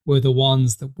were the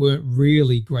ones that weren't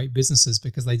really great businesses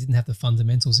because they didn't have the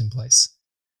fundamentals in place.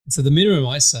 And so the minimum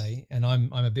I say, and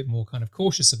I'm a bit more kind of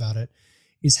cautious about it,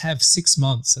 is have 6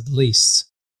 months at least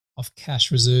of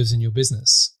cash reserves in your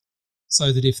business,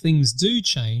 so that if things do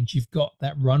change, you've got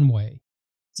that runway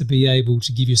to be able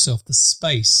to give yourself the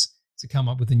space to come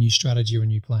up with a new strategy or a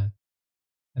new plan.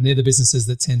 And they're the businesses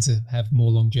that tend to have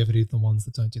more longevity than the ones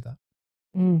that don't do that.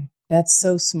 That's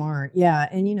so smart. Yeah.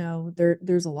 And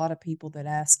there's a lot of people that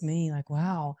ask me like,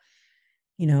 wow,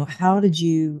 how did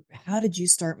you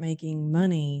start making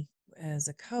money as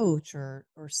a coach or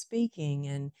speaking?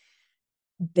 And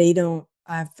they don't,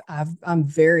 I'm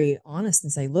very honest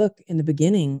and say, look, in the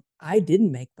beginning, I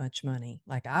didn't make much money.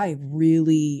 Like I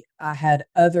had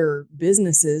other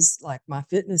businesses, like my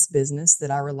fitness business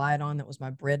that I relied on, that was my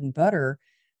bread and butter,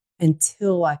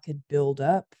 until I could build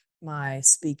up my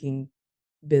speaking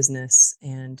business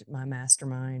and my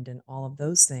mastermind and all of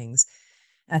those things.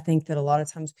 I think that a lot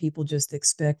of times people just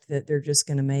expect that they're just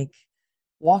going to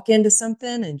walk into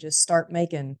something and just start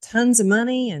making tons of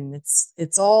money and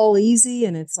it's all easy.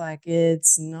 And it's like,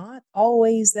 it's not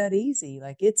always that easy.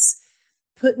 Like it's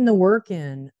putting the work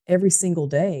in every single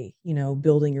day,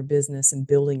 building your business and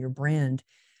building your brand.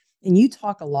 And you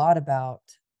talk a lot about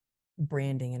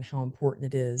branding and how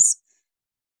important it is.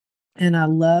 And I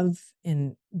love,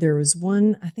 and there was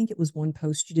I think it was one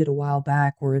post you did a while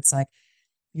back where it's like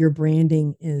your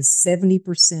branding is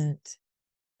 70%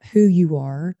 who you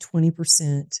are,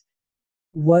 20%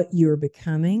 what you're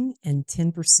becoming, and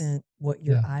 10% what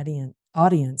your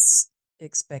audience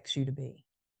expects you to be.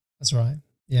 That's right.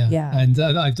 Yeah. Yeah. And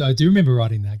I do remember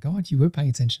writing that. God, you were paying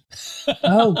attention.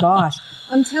 Oh, gosh.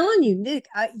 I'm telling you, Nick,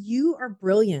 you are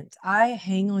brilliant. I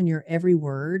hang on your every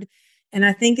word. And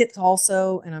I think it's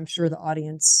also, and I'm sure the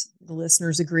audience, the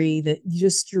listeners agree, that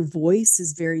just your voice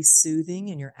is very soothing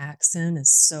and your accent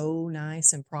is so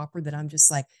nice and proper that I'm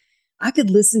just like, I could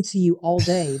listen to you all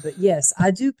day. But yes,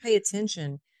 I do pay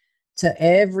attention to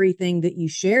everything that you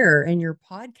share, and your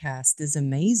podcast is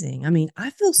amazing. I mean,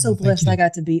 I feel so blessed I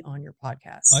got to be on your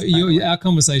podcast. Our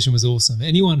conversation was awesome.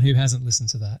 Anyone who hasn't listened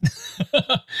to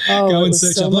that, go and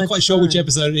search. I'm not quite sure which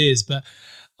episode it is, but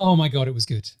oh my God, it was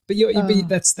good. But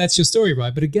that's your story,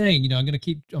 right? But again, I'm going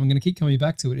to keep coming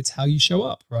back to it. It's how you show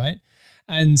up, right?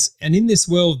 And in this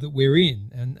world that we're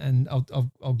in, and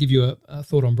I'll give you a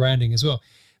thought on branding as well.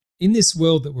 In this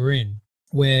world that we're in,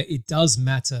 where it does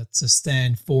matter to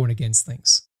stand for and against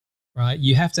things, right?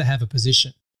 You have to have a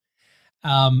position.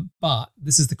 But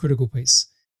this is the critical piece.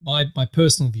 My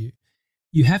personal view,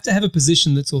 you have to have a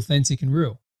position that's authentic and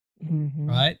real,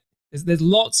 right? There's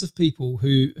lots of people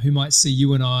who might see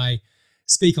you and I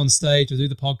speak on stage or do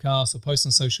the podcast or post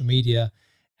on social media,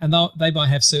 and they might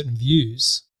have certain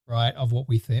views, right, of what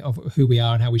we think, of who we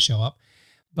are and how we show up.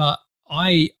 But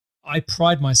I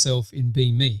pride myself in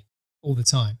being me all the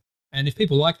time. And if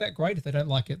people like that, great. If they don't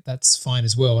like it, that's fine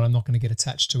as well. And I'm not going to get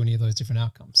attached to any of those different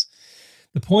outcomes.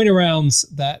 The point around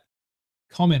that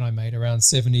comment I made around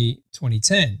 70, 20,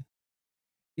 10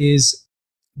 is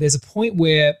there's a point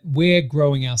where we're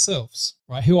growing ourselves,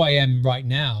 right? Who I am right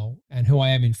now and who I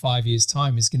am in 5 years'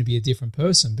 time is going to be a different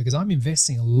person because I'm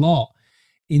investing a lot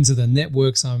into the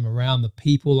networks I'm around, the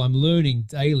people I'm learning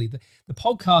daily. The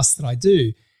podcasts that I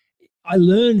do, I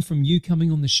learn from you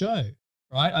coming on the show,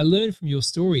 right? I learn from your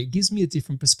story. It gives me a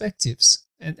different perspectives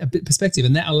and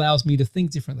and that allows me to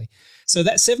think differently. So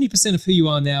that 70% of who you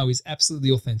are now is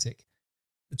absolutely authentic.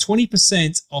 The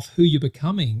 20% of who you're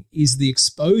becoming is the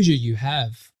exposure you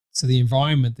have to the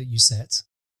environment that you set.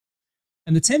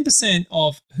 And the 10%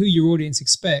 of who your audience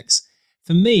expects,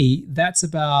 for me, that's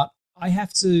about I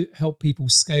have to help people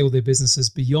scale their businesses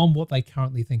beyond what they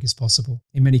currently think is possible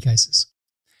in many cases.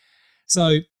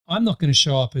 So I'm not going to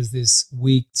show up as this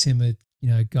weak, timid,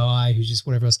 guy who's just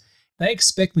whatever else. They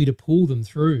expect me to pull them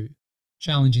through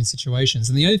challenging situations.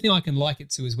 And the only thing I can like it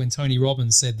to is when Tony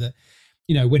Robbins said that,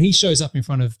 when he shows up in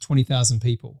front of 20,000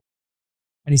 people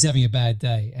and he's having a bad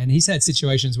day and he's had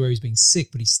situations where he's been sick,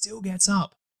 but he still gets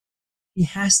up. He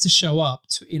has to show up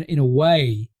in a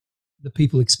way that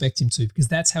people expect him to, because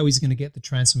that's how he's going to get the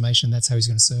transformation. That's how he's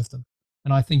going to serve them.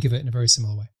 And I think of it in a very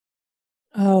similar way.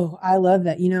 Oh, I love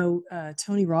that.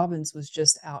 Tony Robbins was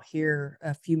just out here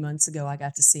a few months ago. I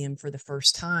got to see him for the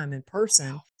first time in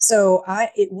person. Wow. So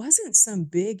it wasn't some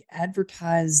big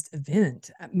advertised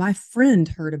event. My friend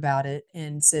heard about it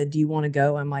and said, "Do you want to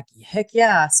go?" I'm like, "Heck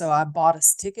yeah." So I bought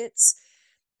us tickets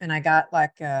and I got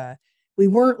we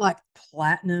weren't like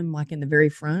platinum, like in the very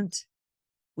front.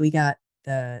 We got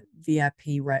the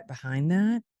VIP right behind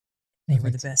that. They were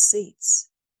the Perfect. best seats.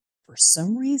 For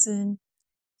some reason,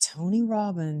 Tony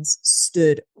Robbins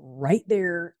stood right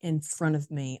there in front of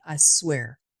me. I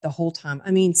swear, the whole time. I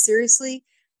mean, seriously,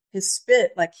 his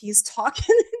spit, like he's talking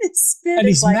and his spit And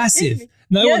is he's like massive.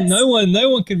 Yes. No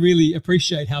one can really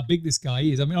appreciate how big this guy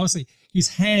is. I mean, honestly, his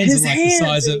hands are like the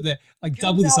size of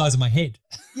double the size of my head.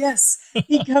 Yes.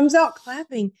 He comes out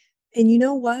clapping. And you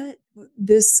know what?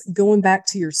 This going back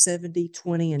to your 70,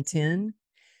 20, and 10.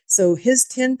 So his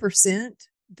 10%,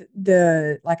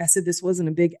 like I said, this wasn't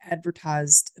a big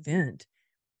advertised event.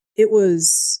 It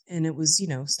was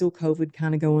still COVID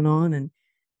kind of going on. And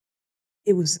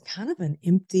it was kind of an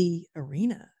empty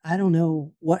arena. I don't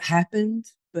know what happened,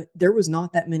 but there was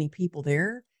not that many people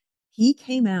there. He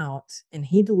came out and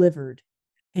he delivered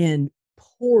and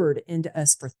poured into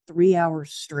us for 3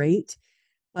 hours straight,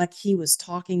 like he was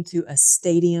talking to a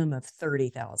stadium of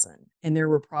 30,000. And there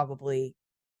were probably,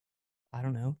 I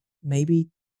don't know, maybe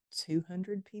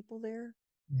 200 people there.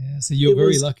 Yeah, so you're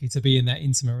very lucky to be in that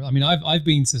intimate. I mean, I've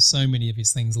been to so many of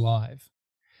his things live,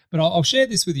 but I'll share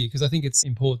this with you because I think it's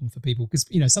important for people.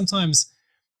 Because sometimes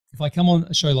if I come on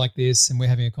a show like this and we're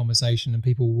having a conversation, and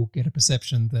people will get a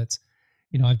perception that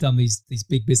I've done these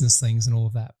big business things and all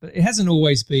of that, but it hasn't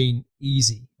always been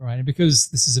easy, right? And because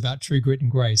this is about true grit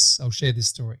and grace, I'll share this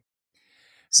story.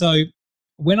 So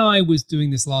when I was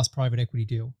doing this last private equity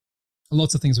deal,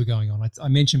 lots of things were going on. I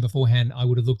mentioned beforehand, I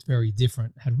would have looked very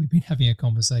different had we been having a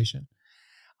conversation.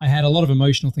 I had a lot of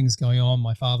emotional things going on.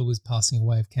 My father was passing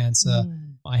away of cancer.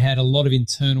 I had a lot of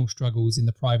internal struggles in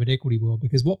the private equity world,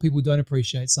 because what people don't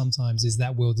appreciate sometimes is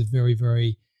that world's a very,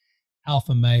 very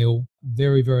alpha male,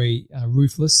 very, very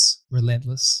ruthless,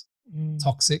 relentless,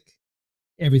 toxic.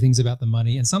 Everything's about the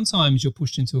money. And sometimes you're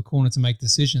pushed into a corner to make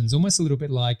decisions, almost a little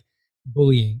bit like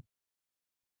bullying.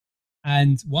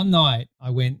 And one night I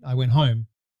went home,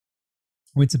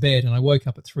 I went to bed, and I woke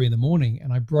up at 3 a.m.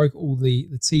 and I broke all the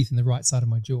teeth in the right side of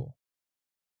my jaw.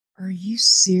 Are you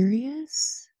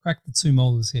serious? Cracked the 2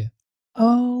 molars here.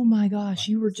 Oh my gosh,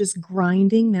 you were just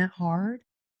grinding that hard?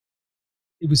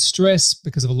 It was stress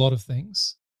because of a lot of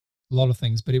things,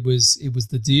 but it was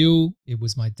the deal. It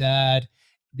was my dad.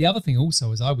 The other thing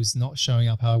also is I was not showing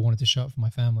up how I wanted to show up for my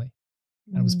family,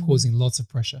 and it was causing lots of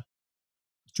pressure.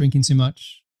 Drinking too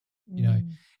much,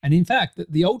 and in fact,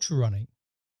 the ultra running,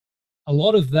 a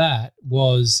lot of that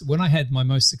was when I had my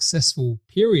most successful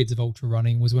periods of ultra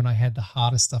running was when I had the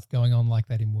hardest stuff going on like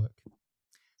that in work.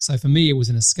 So for me, it was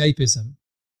an escapism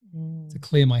to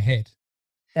clear my head.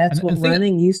 That's what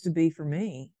running used to be for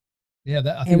me. Yeah,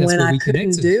 I think that's where we connected. And when I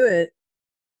couldn't do it,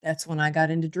 that's when I got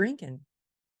into drinking.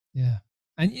 Yeah.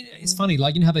 And it's funny,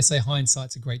 like, how they say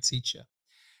hindsight's a great teacher.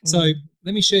 So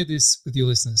let me share this with your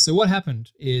listeners. So what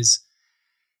happened is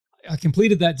I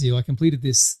completed that deal. I completed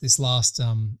this last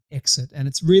exit, and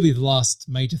it's really the last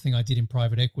major thing I did in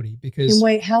private equity. Because and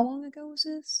wait, how long ago was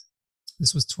this?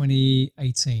 This was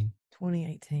 2018.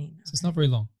 2018. Okay. So it's not very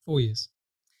long, 4 years.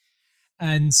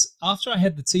 And after I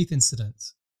had the teeth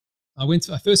incident, I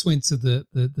first went to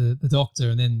the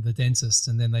doctor and then the dentist,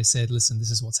 and then they said, listen,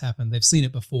 this is what's happened. They've seen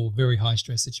it before, very high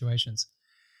stress situations.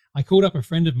 I called up a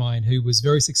friend of mine who was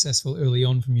very successful early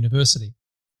on from university.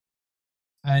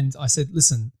 And I said,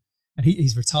 listen, and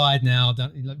he's retired now,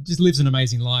 just lives an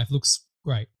amazing life, looks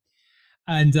great.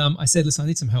 And I said, listen, I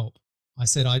need some help. I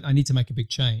said, I need to make a big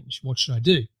change. What should I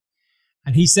do?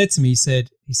 And he said to me, he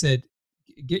said,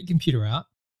 get your computer out.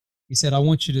 He said, I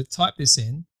want you to type this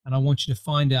in and I want you to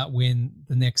find out when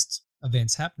the next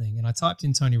event's happening. And I typed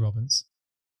in Tony Robbins,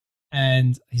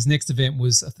 and his next event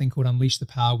was a thing called Unleash the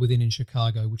Power Within in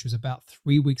Chicago, which was about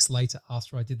 3 weeks later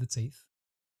after I did the teeth.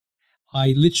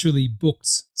 I literally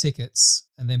booked tickets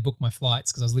and then booked my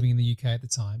flights because I was living in the UK at the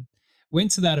time.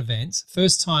 Went to that event.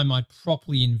 First time I'd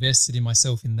properly invested in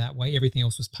myself in that way. Everything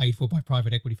else was paid for by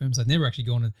private equity firms. I'd never actually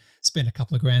gone and spent a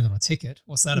couple of grand on a ticket.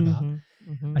 What's that about?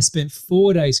 I spent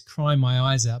 4 days crying my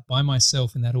eyes out by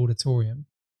myself in that auditorium,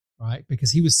 right?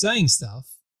 Because he was saying stuff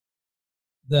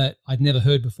that I'd never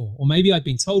heard before, or maybe I'd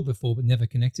been told before but never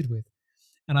connected with.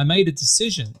 And I made a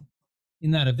decision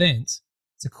in that event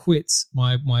to quit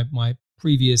my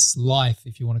previous life,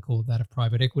 if you want to call it that, of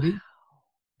private equity,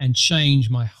 and change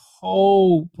my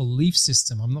whole belief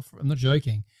system. I'm not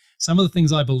joking. Some of the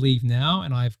things I believe now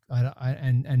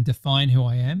and define who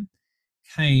I am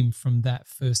came from that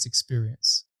first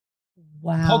experience.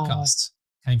 Wow. The podcast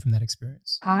came from that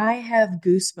experience. I have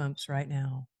goosebumps right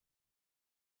now.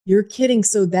 You're kidding.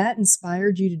 So that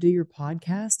inspired you to do your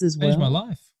podcast as well? Changed my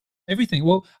life. Everything.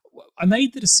 Well, I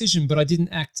made the decision, but I didn't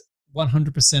act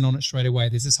 100% on it straight away.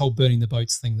 There's this whole burning the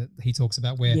boats thing that he talks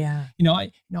about where,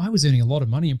 I was earning a lot of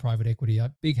money in private equity,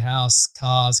 a big house,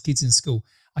 cars, kids in school.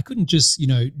 I couldn't just,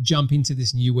 jump into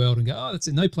this new world and go, oh, that's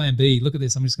it, no plan B. Look at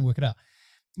this. I'm just going to work it out.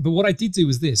 But what I did do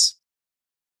was this.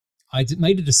 I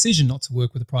made a decision not to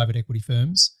work with the private equity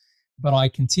firms, but I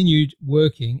continued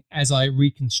working as I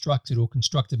reconstructed or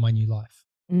constructed my new life.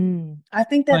 I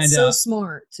think that's so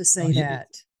smart to say that.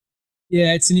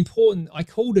 Yeah, it's an important, I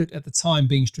called it at the time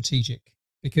being strategic,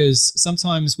 because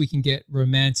sometimes we can get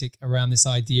romantic around this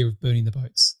idea of burning the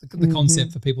boats. The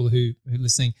concept for people who are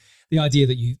listening, the idea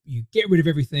that you get rid of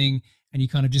everything and you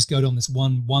kind of just go down this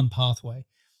one pathway.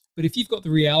 But if you've got the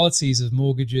realities of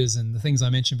mortgages and the things I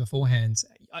mentioned beforehand,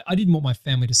 I didn't want my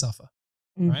family to suffer,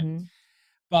 right?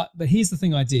 But here's the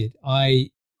thing I did. I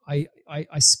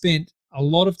spent a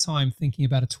lot of time thinking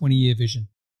about a 20-year vision.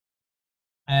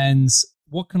 And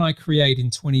what can I create in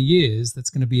 20 years that's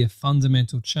going to be a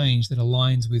fundamental change that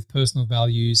aligns with personal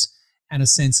values and a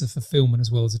sense of fulfillment as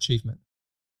well as achievement?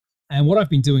 And what I've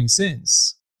been doing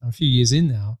since, a few years in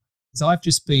now, is I've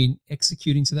just been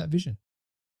executing to that vision.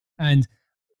 And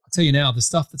I'll tell you now, the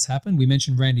stuff that's happened, we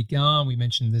mentioned Randy Garn, we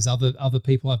mentioned there's other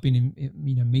people I've been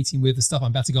meeting with, the stuff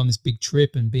I'm about to go on this big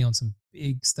trip and be on some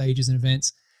big stages and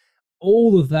events.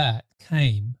 All of that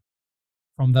came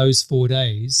from those 4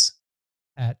 days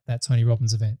at that Tony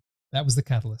Robbins event. That was the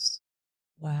catalyst.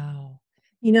 Wow.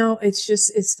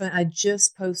 It's fun. I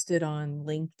just posted on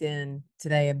LinkedIn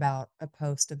today about a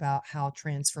post about how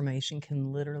transformation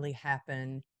can literally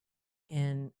happen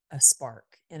in a spark,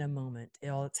 in a moment.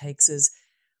 All it takes is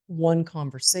one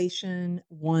conversation,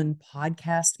 one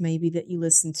podcast maybe that you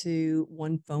listen to,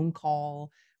 one phone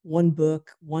call, one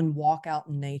book, one walk out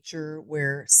in nature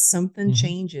where something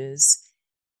changes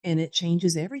and it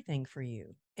changes everything for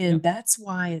you. And that's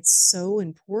why it's so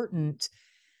important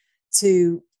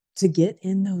to get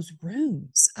in those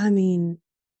rooms. I mean,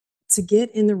 to get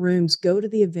in the rooms, go to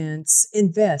the events,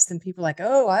 invest. And people are like,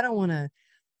 oh, I don't want to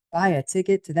buy a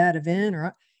ticket to that event.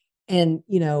 And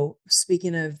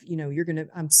speaking of,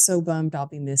 I'm so bummed I'll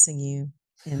be missing you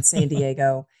in San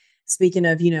Diego. Speaking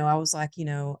of, I was like,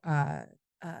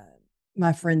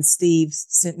 my friend Steve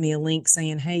sent me a link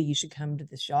saying, hey, you should come to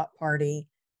the yacht party.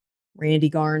 Randy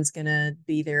Garn's going to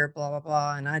be there, blah, blah,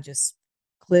 blah. And I just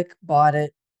bought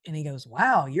it. And he goes,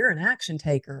 wow, you're an action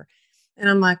taker. And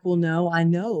I'm like, well, no, I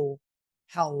know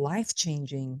how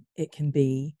life-changing it can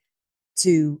be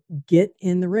to get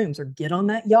in the rooms or get on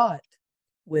that yacht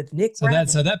with Nick Bradley.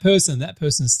 So that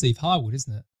person's Steve Harwood,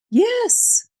 isn't it?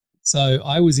 Yes. So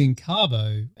I was in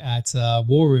Cabo at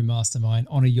War Room Mastermind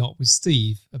on a yacht with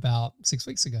Steve about 6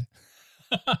 weeks ago.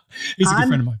 He's a good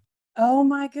friend of mine. Oh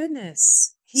my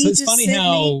goodness. It's funny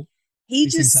how he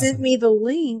just sent me the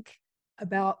link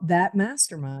about that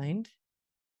mastermind.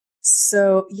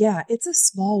 So yeah, it's a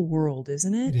small world,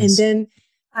 isn't it? And then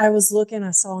I was looking,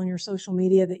 I saw on your social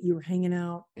media that you were hanging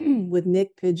out with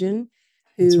Nick Pigeon,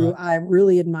 who I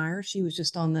really admire. She was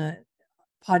just on the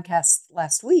podcast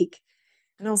last week.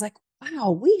 And I was like,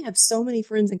 wow, we have so many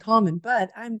friends in common,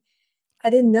 but I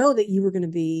didn't know that you were going to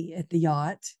be at the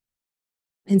yacht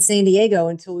in San Diego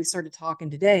until we started talking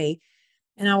today.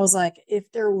 And I was like,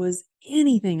 if there was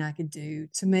anything I could do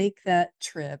to make that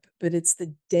trip, but it's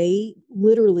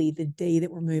literally the day that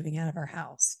we're moving out of our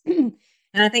house. And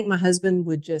I think my husband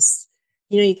would just,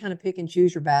 you kind of pick and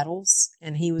choose your battles.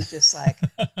 And he was just like,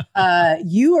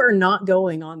 you are not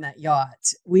going on that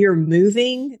yacht. We are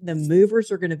moving. The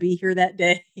movers are going to be here that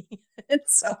day. And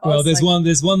so Well,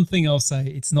 there's one thing I'll say.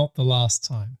 It's not the last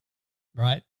time,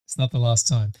 right? It's not the last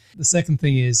time. The second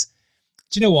thing is,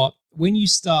 do you know what? When you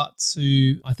start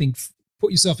to, I think,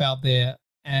 put yourself out there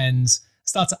and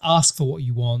start to ask for what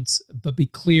you want, but be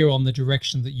clear on the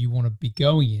direction that you want to be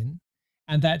going in.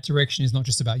 And that direction is not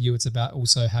just about you, it's about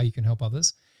also how you can help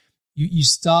others. You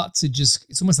start to just,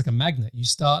 it's almost like a magnet. You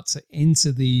start to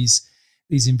enter these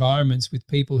environments with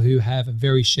people who have a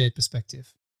very shared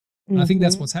perspective. And I think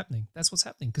that's what's happening. That's what's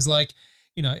happening. Because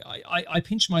I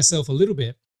pinch myself a little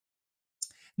bit,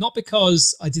 not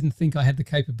because I didn't think I had the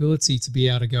capability to be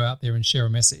able to go out there and share a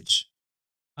message.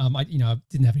 I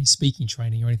didn't have any speaking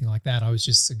training or anything like that. I was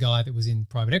just a guy that was in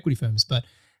private equity firms. But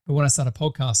when I started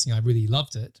podcasting, I really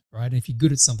loved it, right? And if you're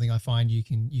good at something, I find you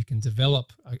can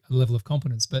develop a level of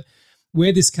competence. But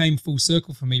where this came full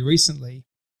circle for me recently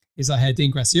is I had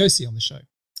Dean Graziosi on the show,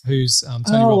 who's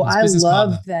Tony Robbins' business partner.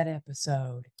 I loved that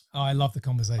episode. Oh, I love the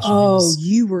conversation.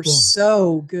 You were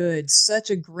so good. Such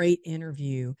a great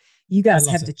interview. You guys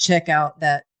have to check out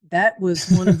that. That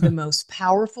was one of the most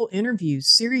powerful interviews.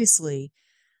 Seriously,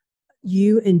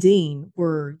 you and Dean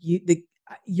were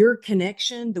your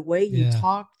connection, the way you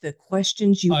talked, the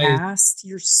questions you asked.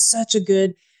 You're such a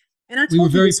good. And I told we were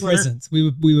very you present.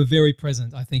 We were very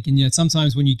present, I think. And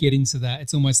sometimes when you get into that,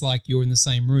 it's almost like you're in the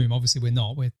same room. Obviously, we're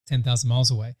not. We're 10,000 miles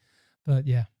away. But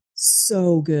yeah.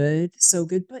 So good. So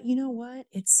good. But you know what?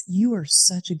 You are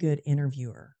such a good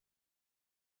interviewer.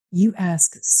 You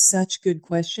ask such good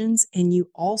questions, and you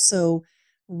also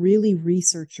really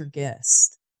research your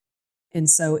guest. And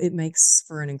so it makes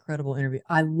for an incredible interview.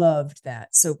 I loved that.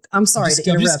 So I'm sorry to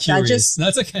interrupt.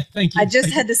 That's okay. Thank you. I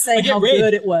just had to say how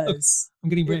good it was. I'm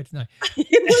getting red. No,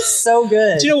 it was so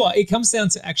good. Do you know what? It comes down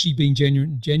to actually being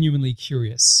genuinely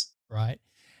curious, right?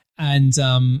 And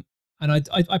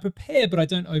I prepare, but I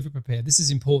don't over prepare. This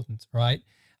is important, right?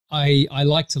 I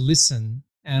like to listen,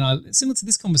 and similar to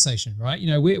this conversation, right?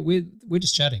 We're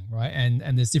just chatting, right?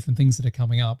 And there's different things that are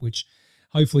coming up, which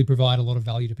hopefully provide a lot of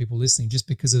value to people listening just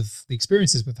because of the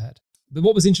experiences we've had. But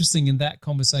what was interesting in that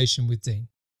conversation with Dean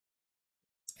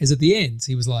is at the end,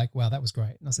 he was like, wow, that was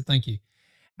great. And I said, thank you.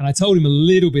 And I told him a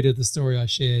little bit of the story I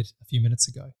shared a few minutes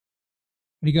ago.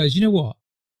 And he goes, you know what?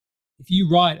 If you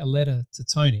write a letter to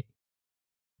Tony,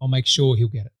 I'll make sure he'll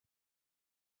get it.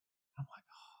 I'm like,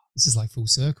 oh, this is like full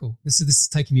circle. This is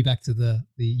taking me back to the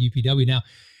UPW. Now,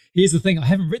 here's the thing. I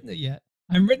haven't written it yet.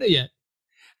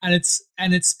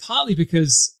 And it's partly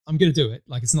because I'm going to do it.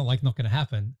 Like, it's not like not going to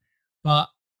happen, but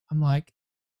I'm like,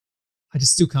 I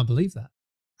just still can't believe that.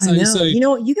 I know. So,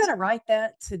 you got to write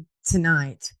that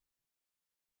tonight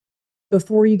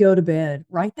before you go to bed.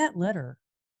 Write that letter.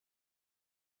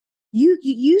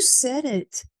 You said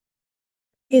it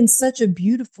in such a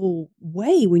beautiful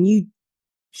way when you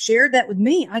shared that with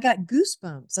me. I got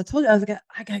goosebumps. I told you,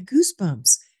 I got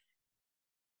goosebumps.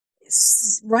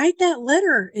 Write that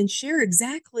letter and share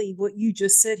exactly what you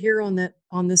just said here on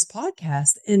this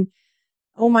podcast. And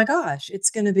oh my gosh, it's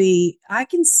going to be, I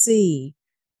can see,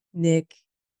 Nick,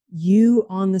 you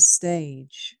on the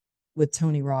stage with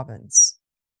Tony Robbins.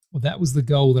 Well, that was the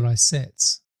goal that I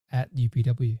set at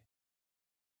UPW.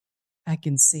 I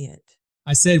can see it.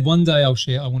 I said one day I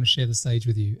want to share the stage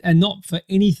with you, and not for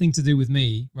anything to do with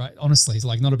me, right? Honestly, it's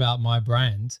like not about my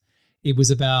brand. It was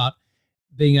about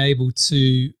being able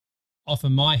to offer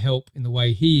my help in the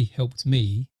way he helped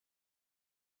me.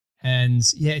 And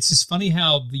yeah, it's just funny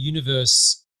how the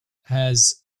universe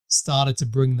has started to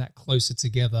bring that closer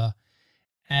together.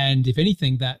 And if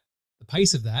anything, that the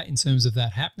pace of that in terms of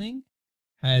that happening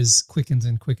has quickened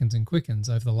and quickened and quickened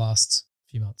over the last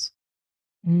few months.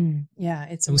 Yeah,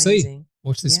 it's so amazing. We'll see.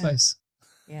 Watch this space.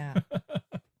 Yeah.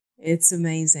 It's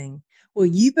amazing. Well,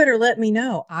 you better let me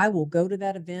know. I will go to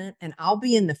that event and I'll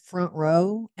be in the front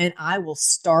row and I will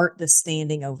start the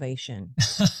standing ovation.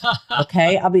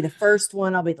 Okay. I'll be the first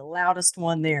one. I'll be the loudest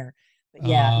one there. But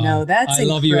yeah, no, that's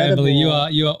incredible. I love you,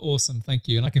 Amberly. You are awesome. Thank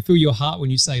you. And I can feel your heart when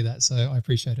you say that. So I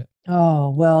appreciate it. Oh,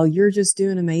 well, you're just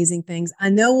doing amazing things. I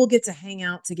know we'll get to hang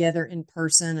out together in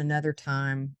person another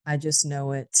time. I just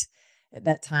know it.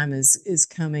 That time is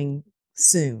coming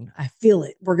soon. I feel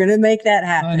it. We're going to make that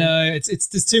happen. I know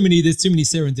there's too many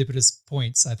serendipitous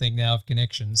points, I think, now of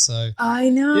connection. So I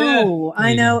know,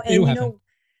 I know.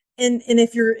 And and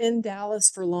if you're in Dallas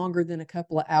for longer than a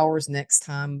couple of hours next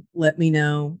time, let me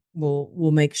know.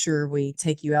 We'll make sure we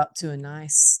take you out to a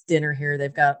nice dinner here.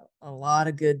 They've got a lot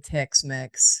of good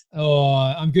Tex-Mex. Oh,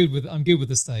 I'm good with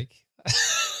the steak.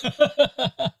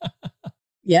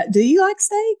 Yeah. Do you like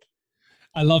steak?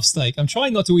 I love steak. I'm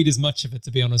trying not to eat as much of it,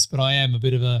 to be honest, but I am a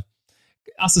bit of us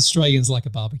Australians like a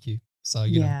barbecue. So,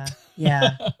 Yeah,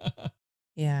 yeah,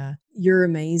 yeah. You're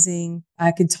amazing.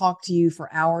 I could talk to you for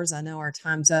hours. I know our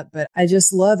time's up, but I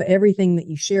just love everything that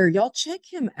you share. Y'all check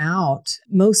him out.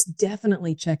 Most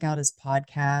definitely check out his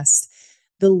podcast.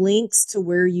 The links to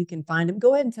where you can find him.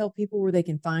 Go ahead and tell people where they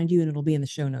can find you, and it'll be in the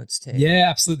show notes too. Yeah,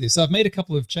 absolutely. So I've made a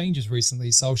couple of changes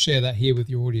recently, so I'll share that here with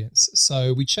your audience.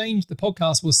 So we changed the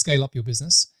podcast will Scale Up Your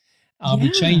Business.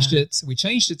 We changed Yeah. it. We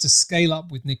changed it to Scale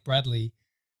Up with Nick Bradley.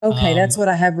 Okay, Um, that's what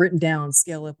I have written down.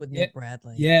 Scale up with yeah, Nick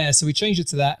Bradley. yeah. So we changed it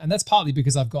to that, and that's partly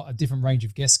because I've got a different range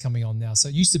of guests coming on now. So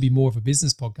it used to be more of a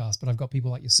business podcast, but I've got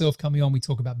people like yourself coming on. We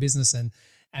talk about business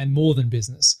and more than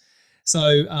business.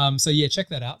 So yeah, check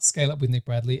that out. Scale Up with Nick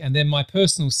Bradley, and then my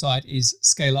personal site is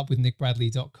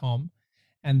scaleupwithnickbradley.com.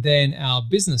 And then our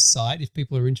business site, if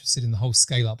people are interested in the whole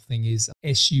scale up thing, is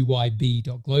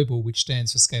suyb.global, which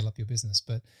stands for Scale Up Your Business.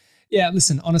 But yeah,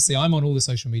 listen, honestly, I'm on all the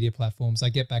social media platforms. I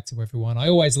get back to everyone. I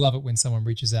always love it when someone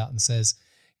reaches out and says,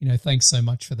 thanks so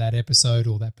much for that episode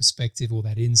or that perspective or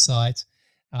that insight,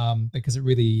 because it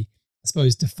really, I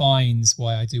suppose, defines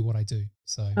why I do what I do.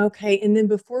 So, Okay, and then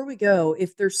before we go,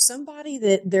 if there's somebody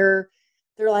that they're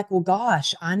like, "Well,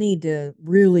 gosh, I need to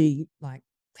really like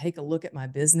take a look at my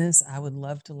business. I would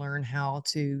love to learn how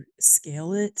to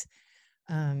scale it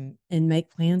and make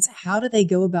plans." How do they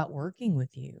go about working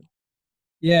with you?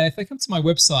 yeah, if they come to my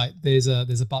website, there's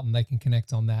a button they can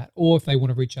connect on that, or if they want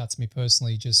to reach out to me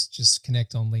personally, just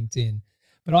connect on LinkedIn.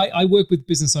 But I work with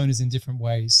business owners in different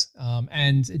ways,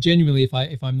 and genuinely,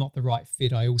 if I'm not the right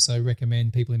fit, I also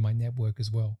recommend people in my network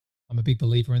as well. I'm a big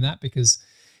believer in that because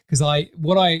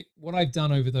what I've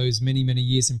done over those many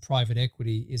years in private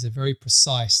equity is a very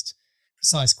precise,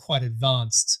 quite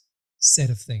advanced set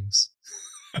of things.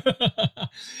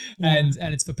 Yeah.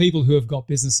 and it's for people who have got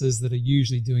businesses that are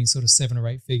usually doing sort of 7 or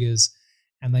 8 figures,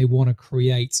 and they want to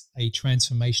create a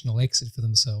transformational exit for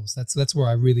themselves. That's where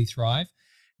I really thrive.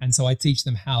 And so I teach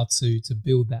them how to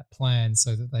build that plan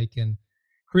so that they can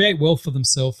create wealth for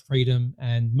themselves, freedom.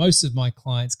 And most of my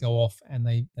clients go off and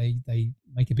they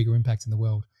make a bigger impact in the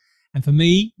world. And for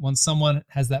me, once someone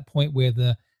has that point where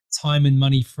the time and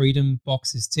money freedom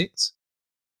box is ticked,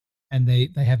 and they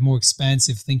have more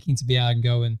expansive thinking to be able to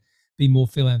go and be more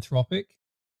philanthropic,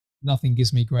 nothing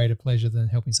gives me greater pleasure than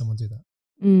helping someone do that.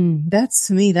 That's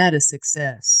to me, that is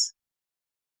success.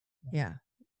 Yeah.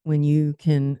 When you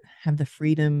can have the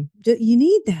freedom, you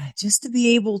need that just to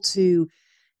be able to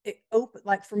open.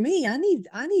 Like for me, I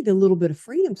need a little bit of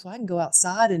freedom so I can go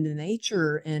outside into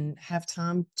nature and have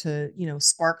time to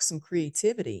spark some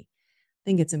creativity. I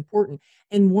think it's important.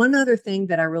 And one other thing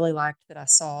that I really liked that I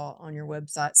saw on your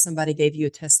website, somebody gave you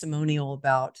a testimonial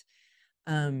about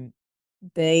um,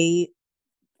 they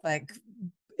like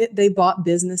they bought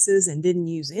businesses and didn't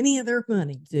use any of their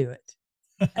money to do it.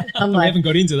 And I'm We like, haven't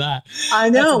got into that. I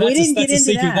That's know we that's a didn't get that's a into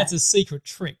secret. that. That's a secret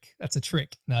trick. That's a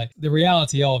trick. No, the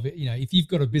reality of it, if you've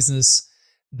got a business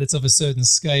that's of a certain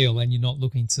scale and you're not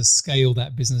looking to scale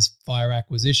that business via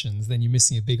acquisitions, then you're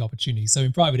missing a big opportunity. So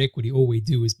in private equity, all we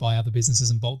do is buy other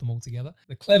businesses and bolt them all together.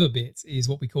 The clever bit is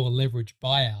what we call a leverage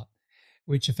buyout,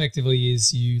 which effectively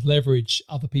is you leverage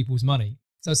other people's money.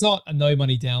 So it's not a no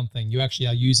money down thing. You actually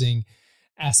are using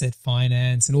asset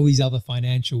finance and all these other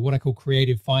financial, what I call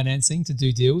creative financing, to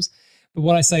do deals. But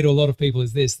what I say to a lot of people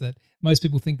is this, that most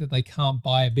people think that they can't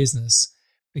buy a business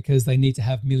because they need to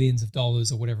have millions of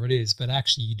dollars or whatever it is, but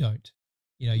actually you don't.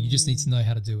 You just need to Mm. know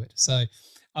how to do it. So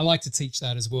I like to teach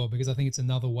that as well, because I think it's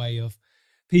another way of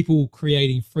people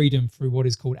creating freedom through what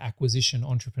is called acquisition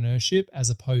entrepreneurship as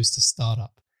opposed to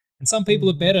startup. And some people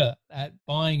are Mhm. better at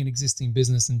buying an existing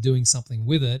business and doing something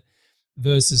with it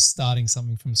versus starting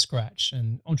something from scratch.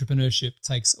 And entrepreneurship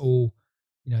takes all,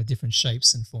 different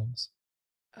shapes and forms.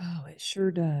 Oh, it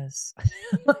sure does.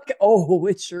 Like, oh,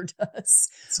 it sure does.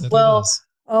 It certainly Well, does.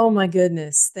 oh my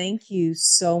goodness. Thank you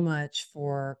so much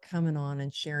for coming on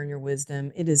and sharing your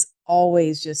wisdom. It is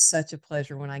always just such a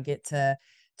pleasure when I get to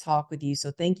talk with you.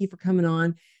 So thank you for coming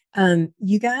on.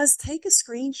 You guys take a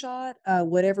screenshot,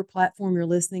 whatever platform you're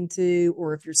listening to,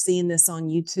 or if you're seeing this on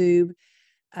YouTube,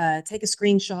 take a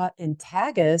screenshot and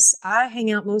tag us. I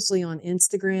hang out mostly on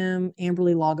Instagram,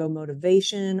 Amberly Lago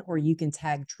Motivation, or you can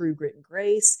tag True Grit and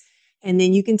Grace. And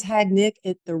then you can tag Nick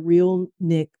at the real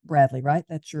Nick Bradley, right?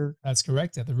 That's your, That's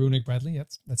correct. At the real Nick Bradley.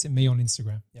 That's it. Me on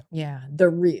Instagram. Yeah. yeah, the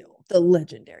real, the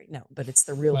legendary. No, but it's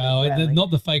the real Nick Well, Bradley.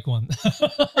 not the fake one,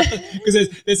 because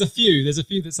there's a few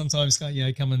that sometimes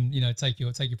come and take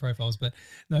your profiles, but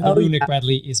no, the Oh, real Nick yeah.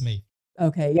 Bradley is me.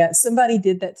 Okay. Yeah. Somebody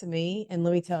did that to me. And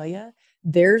let me tell you,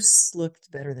 theirs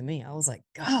looked better than me. I was like,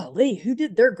 golly, who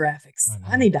did their graphics?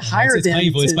 I need to I know. hire It's them.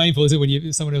 painful. It's painful, is it, when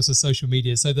you someone else's social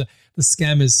media? So the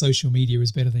scammer's social media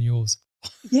is better than yours.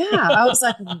 Yeah, I was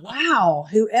like, wow,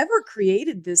 whoever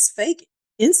created this fake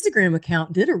Instagram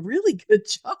account did a really good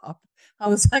job. I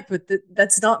was like, but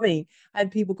that's not me. I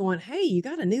had people going, hey, you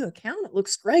got a new account? It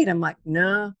looks great. I'm like,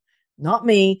 no, not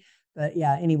me. But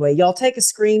yeah, anyway, y'all take a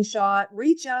screenshot,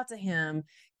 reach out to him,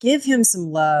 give him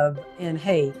some love. And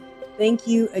hey, thank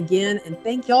you again. And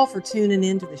thank y'all for tuning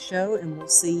into the show. And we'll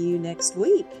see you next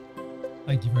week.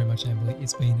 Thank you very much, Amberly.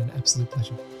 It's been an absolute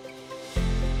pleasure.